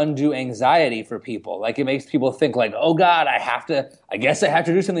lot of undue anxiety for people. Like it makes people think like, oh God, I guess I have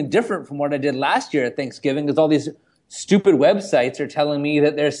to do something different from what I did last year at Thanksgiving because all these stupid websites are telling me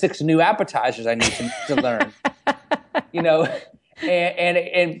that there's 6 new appetizers I need to learn. You know,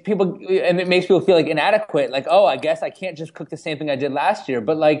 and people, and it makes people feel like inadequate. Like, oh, I guess I can't just cook the same thing I did last year.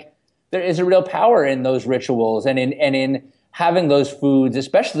 But like, there is a real power in those rituals and in having those foods,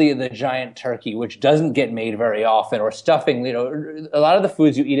 especially the giant turkey, which doesn't get made very often, or stuffing. You know, a lot of the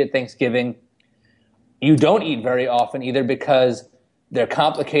foods you eat at Thanksgiving, you don't eat very often, either because they're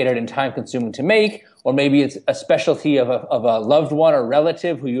complicated and time-consuming to make, or maybe it's a specialty of a loved one or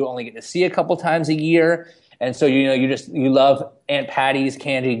relative who you only get to see a couple times a year. And so, you know, you love Aunt Patty's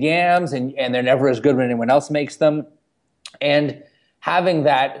candied yams, and they're never as good when anyone else makes them. And having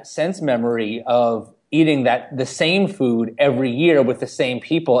that sense memory of eating the same food every year with the same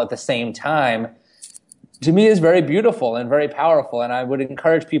people at the same time, to me is very beautiful and very powerful. And I would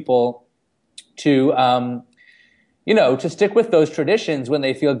encourage people to, to stick with those traditions when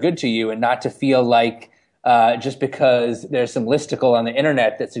they feel good to you, and not to feel like just because there's some listicle on the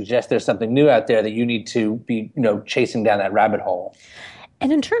internet that suggests there's something new out there that you need to be, chasing down that rabbit hole.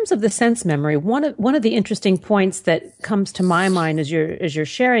 And in terms of the sense memory, one of the interesting points that comes to my mind as you're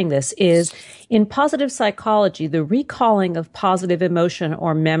sharing this is, in positive psychology, the recalling of positive emotion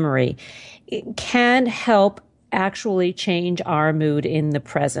or memory can help actually change our mood in the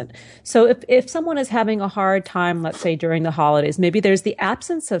present. So if someone is having a hard time, let's say during the holidays, maybe there's the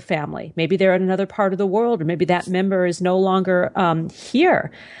absence of family, maybe they're in another part of the world, or maybe that member is no longer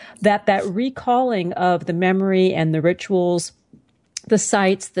here, that recalling of the memory and the rituals, the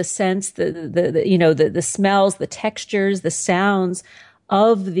sights, the scents, the smells, the textures, the sounds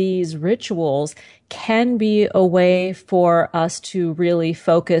of these rituals can be a way for us to really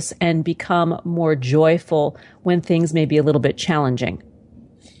focus and become more joyful when things may be a little bit challenging.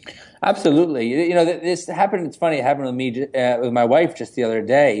 Absolutely. This happened. It's funny. It happened with me, with my wife just the other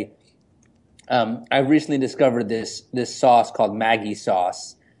day. I've recently discovered this sauce called Maggi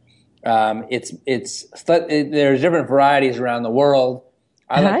sauce. There's different varieties around the world.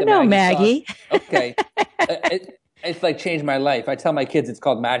 I know Maggi. Okay. It's like changed my life. I tell my kids it's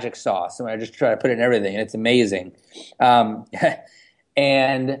called magic sauce, and I just try to put it in everything, and it's amazing. And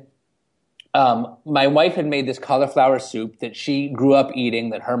my wife had made this cauliflower soup that she grew up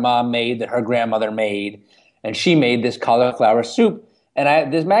eating, that her mom made, that her grandmother made, and she made this cauliflower soup.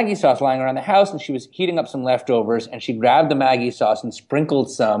 And there's Maggi sauce lying around the house, and she was heating up some leftovers, and she grabbed the Maggi sauce and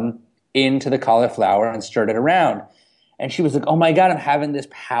sprinkled some into the cauliflower and stirred it around. And she was like, oh my God, I'm having this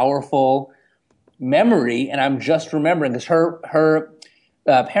powerful memory, and I'm just remembering, because her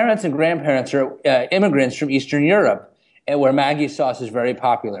parents and grandparents are immigrants from Eastern Europe, and where Maggi sauce is very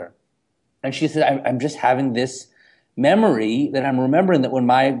popular. And she said, I'm just having this memory that I'm remembering that when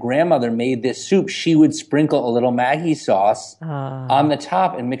my grandmother made this soup, she would sprinkle a little Maggi sauce on the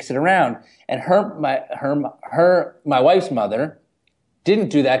top and mix it around. And my wife's mother didn't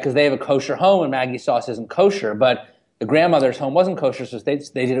do that because they have a kosher home and Maggi sauce isn't kosher, but the grandmother's home wasn't kosher, so they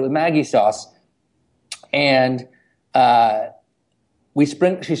did it with Maggi sauce. And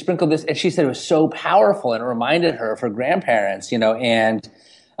she sprinkled this, and she said it was so powerful, and it reminded her of her grandparents, and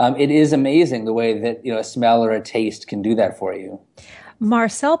it is amazing the way that, a smell or a taste can do that for you.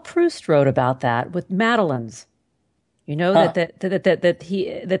 Marcel Proust wrote about that with madeleines.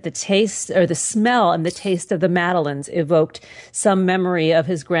 That the taste or the smell and the taste of the madeleines evoked some memory of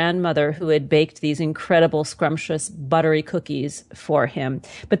his grandmother, who had baked these incredible, scrumptious, buttery cookies for him.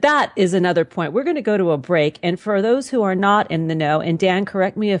 But that is another point. We're going to go to a break. And for those who are not in the know, and Dan,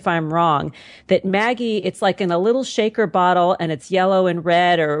 correct me if I'm wrong, that Maggi, it's like in a little shaker bottle, and it's yellow and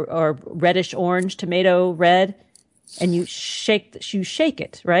red or reddish orange, tomato red, and you shake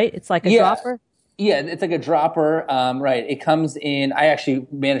it, right? It's like a dropper. Yeah, it's like a dropper, right. It comes in, I actually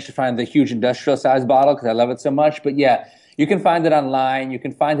managed to find the huge industrial size bottle because I love it so much. But yeah, you can find it online. You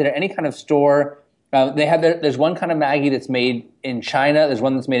can find it at any kind of store. There's one kind of Maggi that's made in China. There's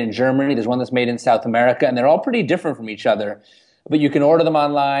one that's made in Germany. There's one that's made in South America. And they're all pretty different from each other. But you can order them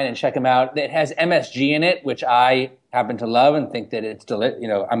online and check them out. It has MSG in it, which I happen to love and think that it's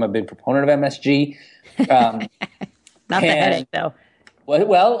I'm a big proponent of MSG. Not the headache, though.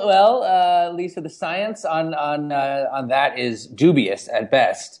 Well, Lisa, the science on that is dubious at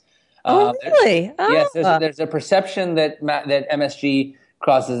best. Really? Yes, there's a perception that MSG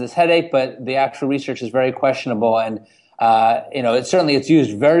causes this headache, but the actual research is very questionable. And it's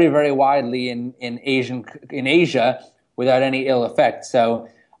used very, very widely in Asia without any ill effect. So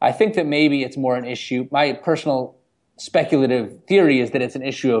I think that maybe it's more an issue. My personal speculative theory is that it's an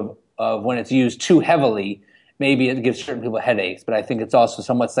issue of when it's used too heavily, maybe it gives certain people headaches, but I think it's also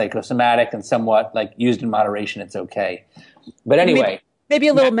somewhat psychosomatic and somewhat like used in moderation. It's okay. But anyway. Maybe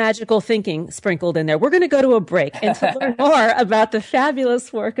a little magical thinking sprinkled in there. We're going to go to a break. And to learn more about the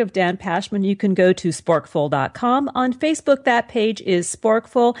fabulous work of Dan Pashman, you can go to sporkful.com. On Facebook, that page is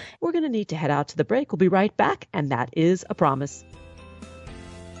Sporkful. We're going to need to head out to the break. We'll be right back, and that is a promise.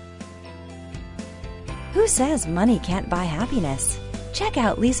 Who says money can't buy happiness? Check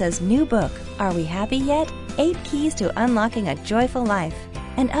out Lisa's new book, Are We Happy Yet? 8 Keys to Unlocking a Joyful Life,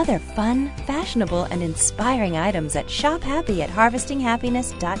 and other fun, fashionable, and inspiring items at shophappy at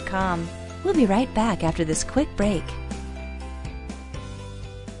harvestinghappiness.com. We'll be right back after this quick break.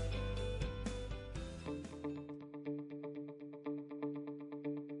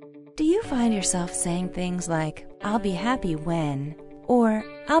 Do you find yourself saying things like, I'll be happy when, or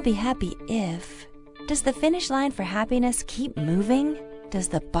I'll be happy if? Does the finish line for happiness keep moving? Does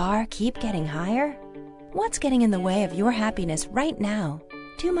the bar keep getting higher? What's getting in the way of your happiness right now?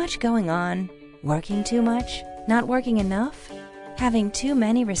 Too much going on? Working too much? Not working enough? Having too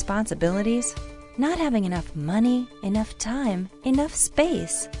many responsibilities? Not having enough money, enough time, enough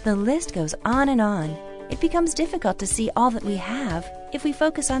space? The list goes on and on. It becomes difficult to see all that we have if we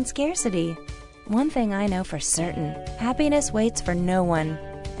focus on scarcity. One thing I know for certain, happiness waits for no one,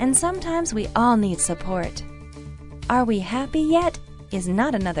 and sometimes we all need support. Are We Happy Yet? Is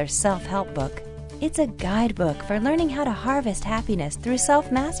not another self-help book. It's a guidebook for learning how to harvest happiness through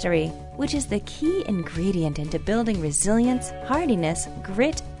self-mastery, which is the key ingredient into building resilience, hardiness,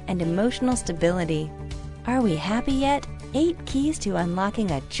 grit, and emotional stability. Are We Happy Yet? 8 Keys to Unlocking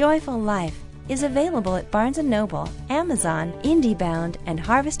a Joyful Life is available at Barnes & Noble, Amazon, IndieBound, and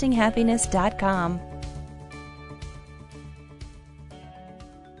harvestinghappiness.com.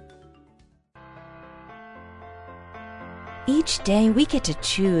 Each day we get to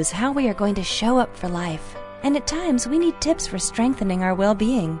choose how we are going to show up for life, and at times we need tips for strengthening our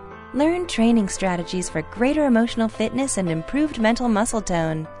well-being. Learn training strategies for greater emotional fitness and improved mental muscle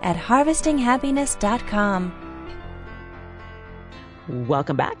tone at harvestinghappiness.com.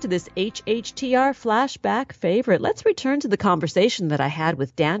 Welcome back to this HHTR Flashback favorite. Let's return to the conversation that I had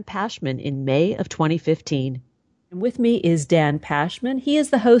with Dan Pashman in May of 2015. And with me is Dan Pashman. He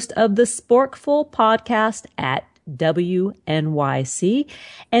is the host of the Sporkful podcast at WNYC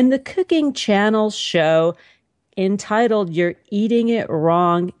and the Cooking Channel's show entitled You're Eating It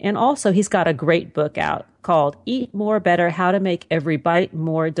Wrong. And also he's got a great book out called Eat More Better, How to Make Every Bite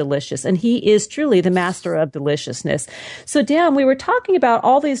More Delicious. And he is truly the master of deliciousness. So Dan, we were talking about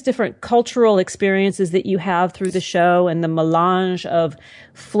all these different cultural experiences that you have through the show and the melange of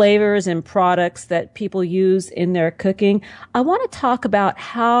flavors and products that people use in their cooking. I want to talk about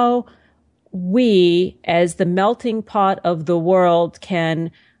how we, as the melting pot of the world,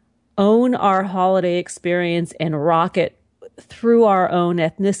 can own our holiday experience and rock it through our own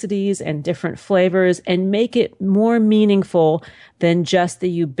ethnicities and different flavors and make it more meaningful than just the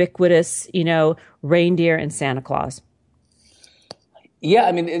ubiquitous, reindeer and Santa Claus. Yeah,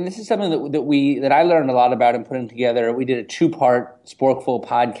 I mean, and this is something that I learned a lot about in putting together. We did a 2-part Sporkful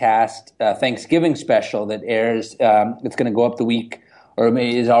podcast Thanksgiving special that airs. It's going to go up the week, or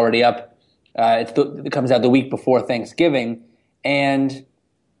maybe is already up. It comes out the week before Thanksgiving. And,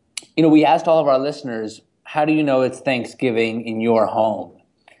 we asked all of our listeners, how do you know it's Thanksgiving in your home?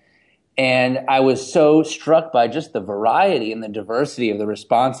 And I was so struck by just the variety and the diversity of the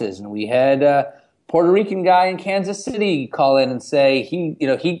responses. And we had a Puerto Rican guy in Kansas City call in and say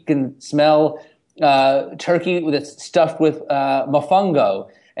he can smell turkey that's stuffed with mofongo.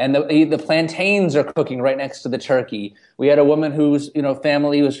 And the plantains are cooking right next to the turkey. We had a woman whose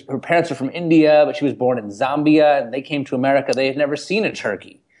her parents are from India, but she was born in Zambia, and they came to America. They had never seen a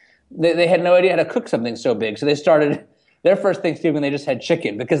turkey. They had no idea how to cook something so big. So they started their first Thanksgiving. They just had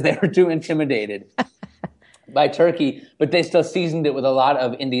chicken because they were too intimidated by turkey. But they still seasoned it with a lot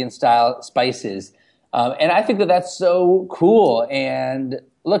of Indian style spices, and I think that that's so cool. And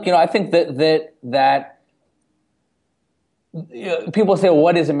look, I think that. People say, well,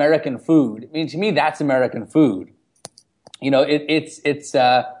 what is American food? I mean, to me, that's American food. It's in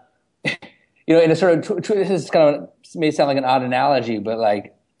a sort of, this is kind of, may sound like an odd analogy, but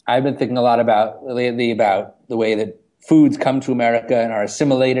like, I've been thinking a lot lately about the way that foods come to America and are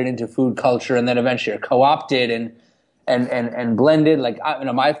assimilated into food culture and then eventually are co-opted and blended. Like,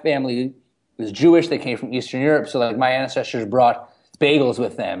 my family was Jewish. They came from Eastern Europe. So like my ancestors brought bagels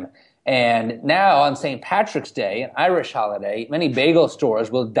with them. And now on St. Patrick's Day, an Irish holiday, many bagel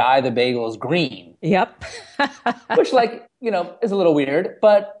stores will dye the bagels green. Yep. Which is a little weird,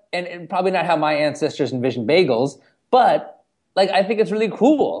 and probably not how my ancestors envisioned bagels, but like, I think it's really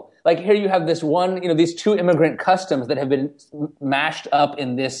cool. Like, here you have this one, these two immigrant customs that have been mashed up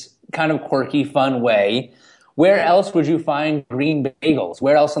in this kind of quirky, fun way. Where else would you find green bagels?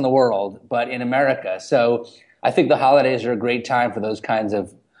 Where else in the world but in America? So I think the holidays are a great time for those kinds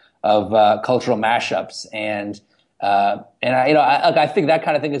of cultural mashups. And I think that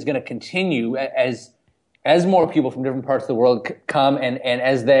kind of thing is going to continue as more people from different parts of the world come and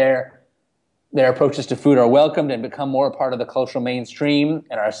as their approaches to food are welcomed and become more a part of the cultural mainstream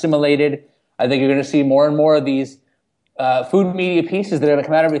and are assimilated. I think you're going to see more and more of these food media pieces that are going to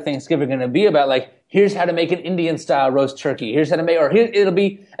come out every Thanksgiving are going to be about, like, here's how to make an Indian style roast turkey. Here's how to make,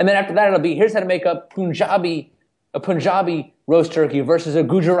 and then after that it'll be, here's how to make a Punjabi roast turkey versus a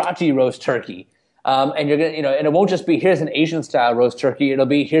Gujarati roast turkey. And you're going to, and it won't just be, here's an Asian style roast turkey. It'll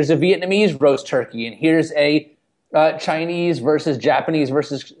be, here's a Vietnamese roast turkey, and here's a Chinese versus Japanese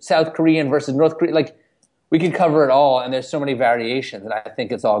versus South Korean versus North Korean. Like, we could cover it all, and there's so many variations, and I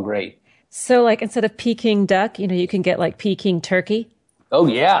think it's all great. So, like, instead of Peking duck, you can get like Peking turkey. Oh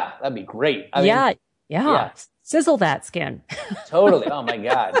yeah, that'd be great. Yeah. Sizzle that skin. Totally. Oh my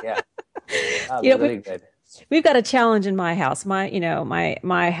God. Yeah. That'd be really good. We've got a challenge in my house.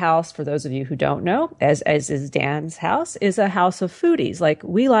 My house, for those of you who don't know, as is Dan's house, is a house of foodies. Like,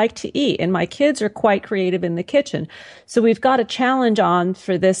 we like to eat, and my kids are quite creative in the kitchen. So we've got a challenge on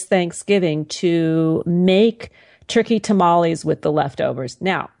for this Thanksgiving to make turkey tamales with the leftovers.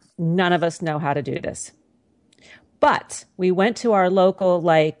 Now, none of us know how to do this, but we went to our local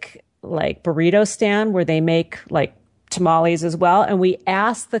like burrito stand where they make like tamales as well. And we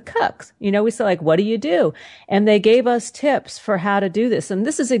asked the cooks, we said, like, what do you do? And they gave us tips for how to do this. And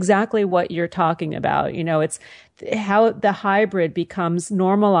this is exactly what you're talking about. It's how the hybrid becomes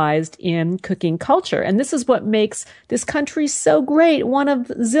normalized in cooking culture. And this is what makes this country so great. One of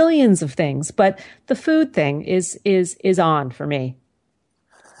zillions of things, but the food thing is on for me.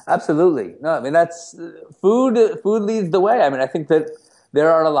 Absolutely. No, I mean, that's food leads the way. I mean, I think that there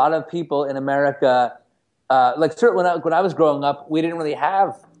are a lot of people in America, like, certainly when I was growing up, we didn't really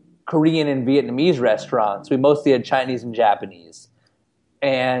have Korean and Vietnamese restaurants. We mostly had Chinese and Japanese.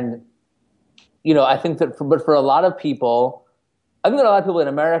 And, I think that for a lot of people, I think there are a lot of people in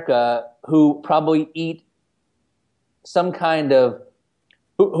America who probably eat some kind of,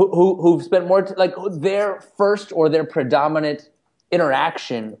 who've spent more, like, their first or their predominant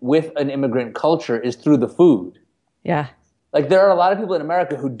interaction with an immigrant culture is through the food. Yeah. Like, there are a lot of people in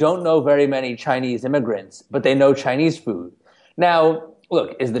America who don't know very many Chinese immigrants, but they know Chinese food. Now,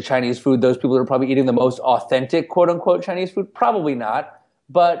 look, is the Chinese food those people who are probably eating the most authentic, quote unquote, Chinese food? Probably not.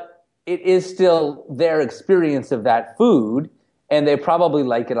 But it is still their experience of that food, and they probably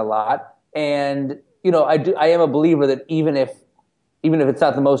like it a lot. And, I am a believer that even if it's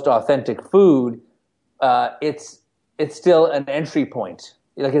not the most authentic food, it's still an entry point.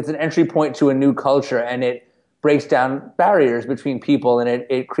 Like, it's an entry point to a new culture, and it breaks down barriers between people, and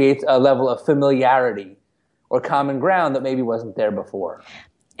it creates a level of familiarity or common ground that maybe wasn't there before.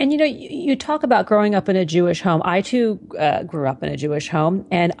 And, you talk about growing up in a Jewish home. I, too, grew up in a Jewish home,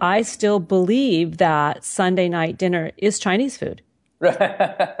 and I still believe that Sunday night dinner is Chinese food.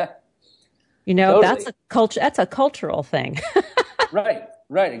 Totally. That's a cultural thing. Right,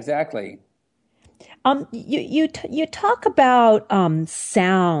 exactly. You talk about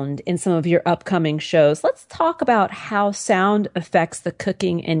sound in some of your upcoming shows. Let's talk about how sound affects the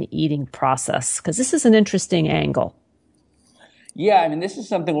cooking and eating process, because this is an interesting angle. Yeah, I mean, this is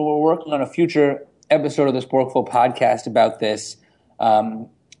something we're working on a future episode of the Sporkful podcast about this.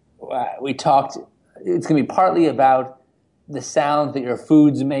 We talked, it's going to be partly about the sounds that your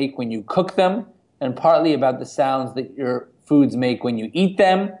foods make when you cook them, and partly about the sounds that your foods make when you eat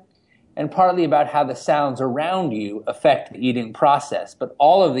them, and partly about how the sounds around you affect the eating process. But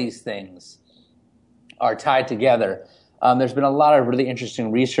all of these things are tied together. There's been a lot of really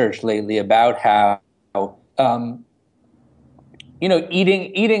interesting research lately about how,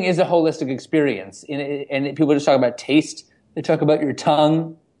 eating is a holistic experience. And people just talk about taste. They talk about your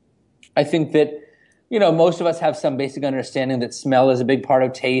tongue. I think that, most of us have some basic understanding that smell is a big part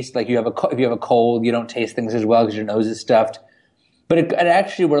of taste. Like, if you have a cold, you don't taste things as well because your nose is stuffed. But it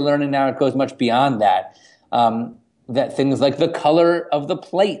actually, we're learning now it goes much beyond that, that things like the color of the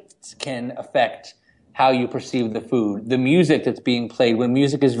plates can affect how you perceive the food. The music that's being played, when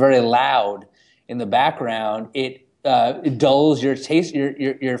music is very loud in the background, it dulls your taste,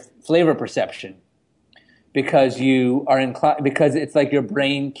 your flavor perception, because because it's like your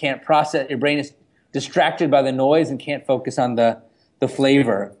brain can't process, your brain is distracted by the noise and can't focus on the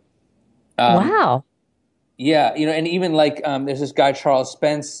flavor. Wow. Yeah, and even like there's this guy, Charles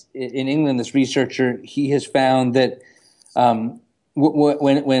Spence, in England, this researcher, he has found that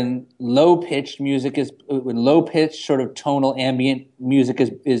when low pitched sort of tonal ambient music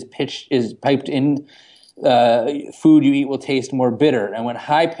is piped in, food you eat will taste more bitter, and when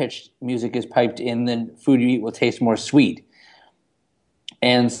high pitched music is piped in, then food you eat will taste more sweet.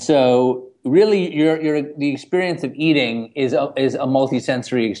 And so, really, the experience of eating is a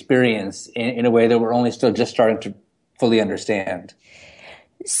multisensory experience in a way that we're only still just starting to fully understand.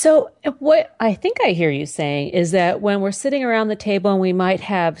 So what I think I hear you saying is that when we're sitting around the table and we might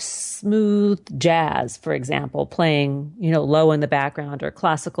have smooth jazz, for example, playing, low in the background, or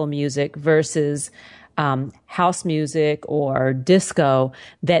classical music versus house music or disco,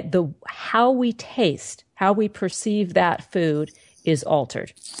 that how we taste, how we perceive that food is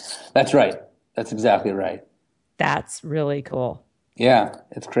altered. That's right. That's exactly right. That's really cool. Yeah,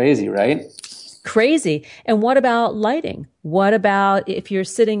 it's crazy, right? Crazy. And what about lighting? What about if you're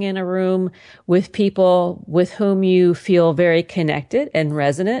sitting in a room with people with whom you feel very connected and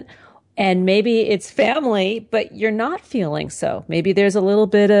resonant, and maybe it's family, but you're not feeling so? Maybe there's a little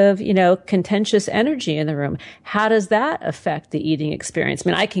bit of, contentious energy in the room. How does that affect the eating experience? I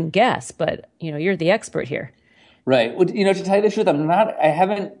mean, I can guess, but, you're the expert here. Right. Well, to tell you the truth, I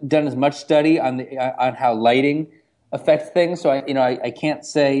haven't done as much study on how lighting affects things. So I can't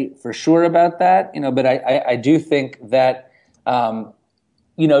say for sure about that, but I do think that,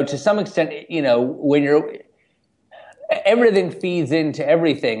 to some extent, when everything feeds into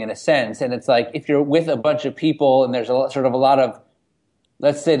everything in a sense. And it's like, if you're with a bunch of people and there's a lot of,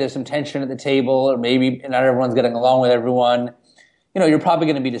 let's say there's some tension at the table, or maybe not everyone's getting along with everyone, you're probably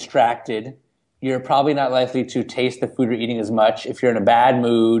going to be distracted. You're probably not likely to taste the food you're eating as much. If you're in a bad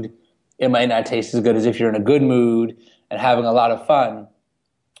mood, it might not taste as good as if you're in a good mood and having a lot of fun.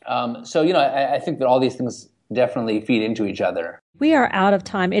 So, I think that all these things definitely feed into each other. We are out of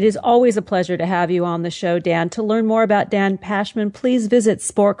time. It is always a pleasure to have you on the show, Dan. To learn more about Dan Pashman, please visit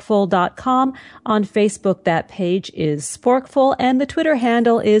sporkful.com. On Facebook, that page is Sporkful, and the Twitter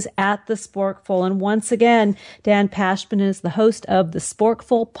handle is @thesporkful. And once again, Dan Pashman is the host of the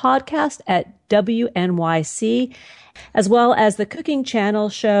Sporkful podcast at WNYC, as well as the cooking channel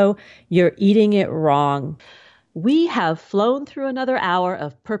show You're Eating It Wrong. We have flown through another hour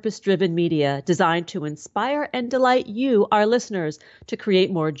of purpose-driven media designed to inspire and delight you, our listeners, to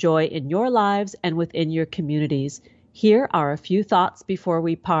create more joy in your lives and within your communities. Here are a few thoughts before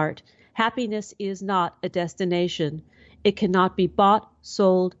we part. Happiness is not a destination. It cannot be bought,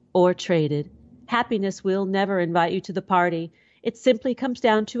 sold, or traded. Happiness will never invite you to the party. It simply comes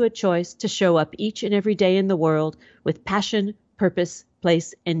down to a choice to show up each and every day in the world with passion, purpose,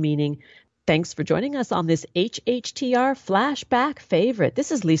 place, and meaning. Thanks for joining us on this HHTR Flashback favorite.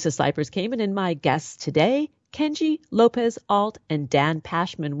 This is Lisa Cypers-Kamen, and my guests today, Kenji, Lopez-Alt, and Dan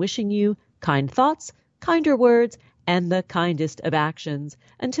Pashman, wishing you kind thoughts, kinder words, and the kindest of actions.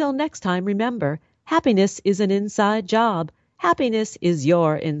 Until next time, remember, happiness is an inside job. Happiness is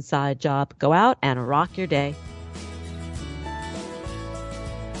your inside job. Go out and rock your day.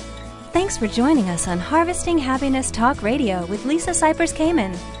 Thanks for joining us on Harvesting Happiness Talk Radio with Lisa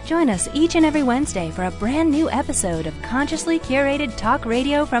Cypers-Kamen. Join us each and every Wednesday for a brand new episode of consciously curated talk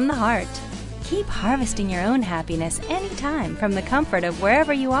radio from the heart. Keep harvesting your own happiness anytime from the comfort of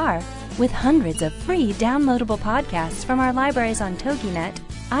wherever you are, with hundreds of free downloadable podcasts from our libraries on TogiNet,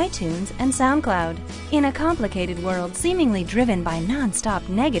 iTunes, and SoundCloud. In a complicated world seemingly driven by non-stop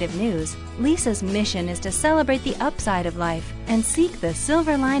negative news, Lisa's mission is to celebrate the upside of life and seek the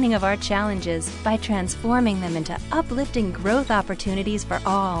silver lining of our challenges by transforming them into uplifting growth opportunities for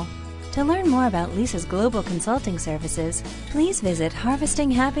all. To learn more about Lisa's global consulting services, please visit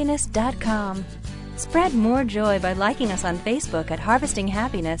harvestinghappiness.com. Spread more joy by liking us on Facebook at Harvesting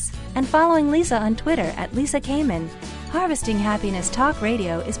Happiness and following Lisa on Twitter at Lisa Kamen. Harvesting Happiness Talk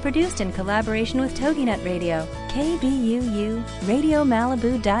Radio is produced in collaboration with TogiNet Radio, KBUU,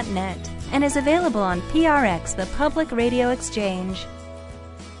 RadioMalibu.net, and is available on PRX, the Public Radio Exchange.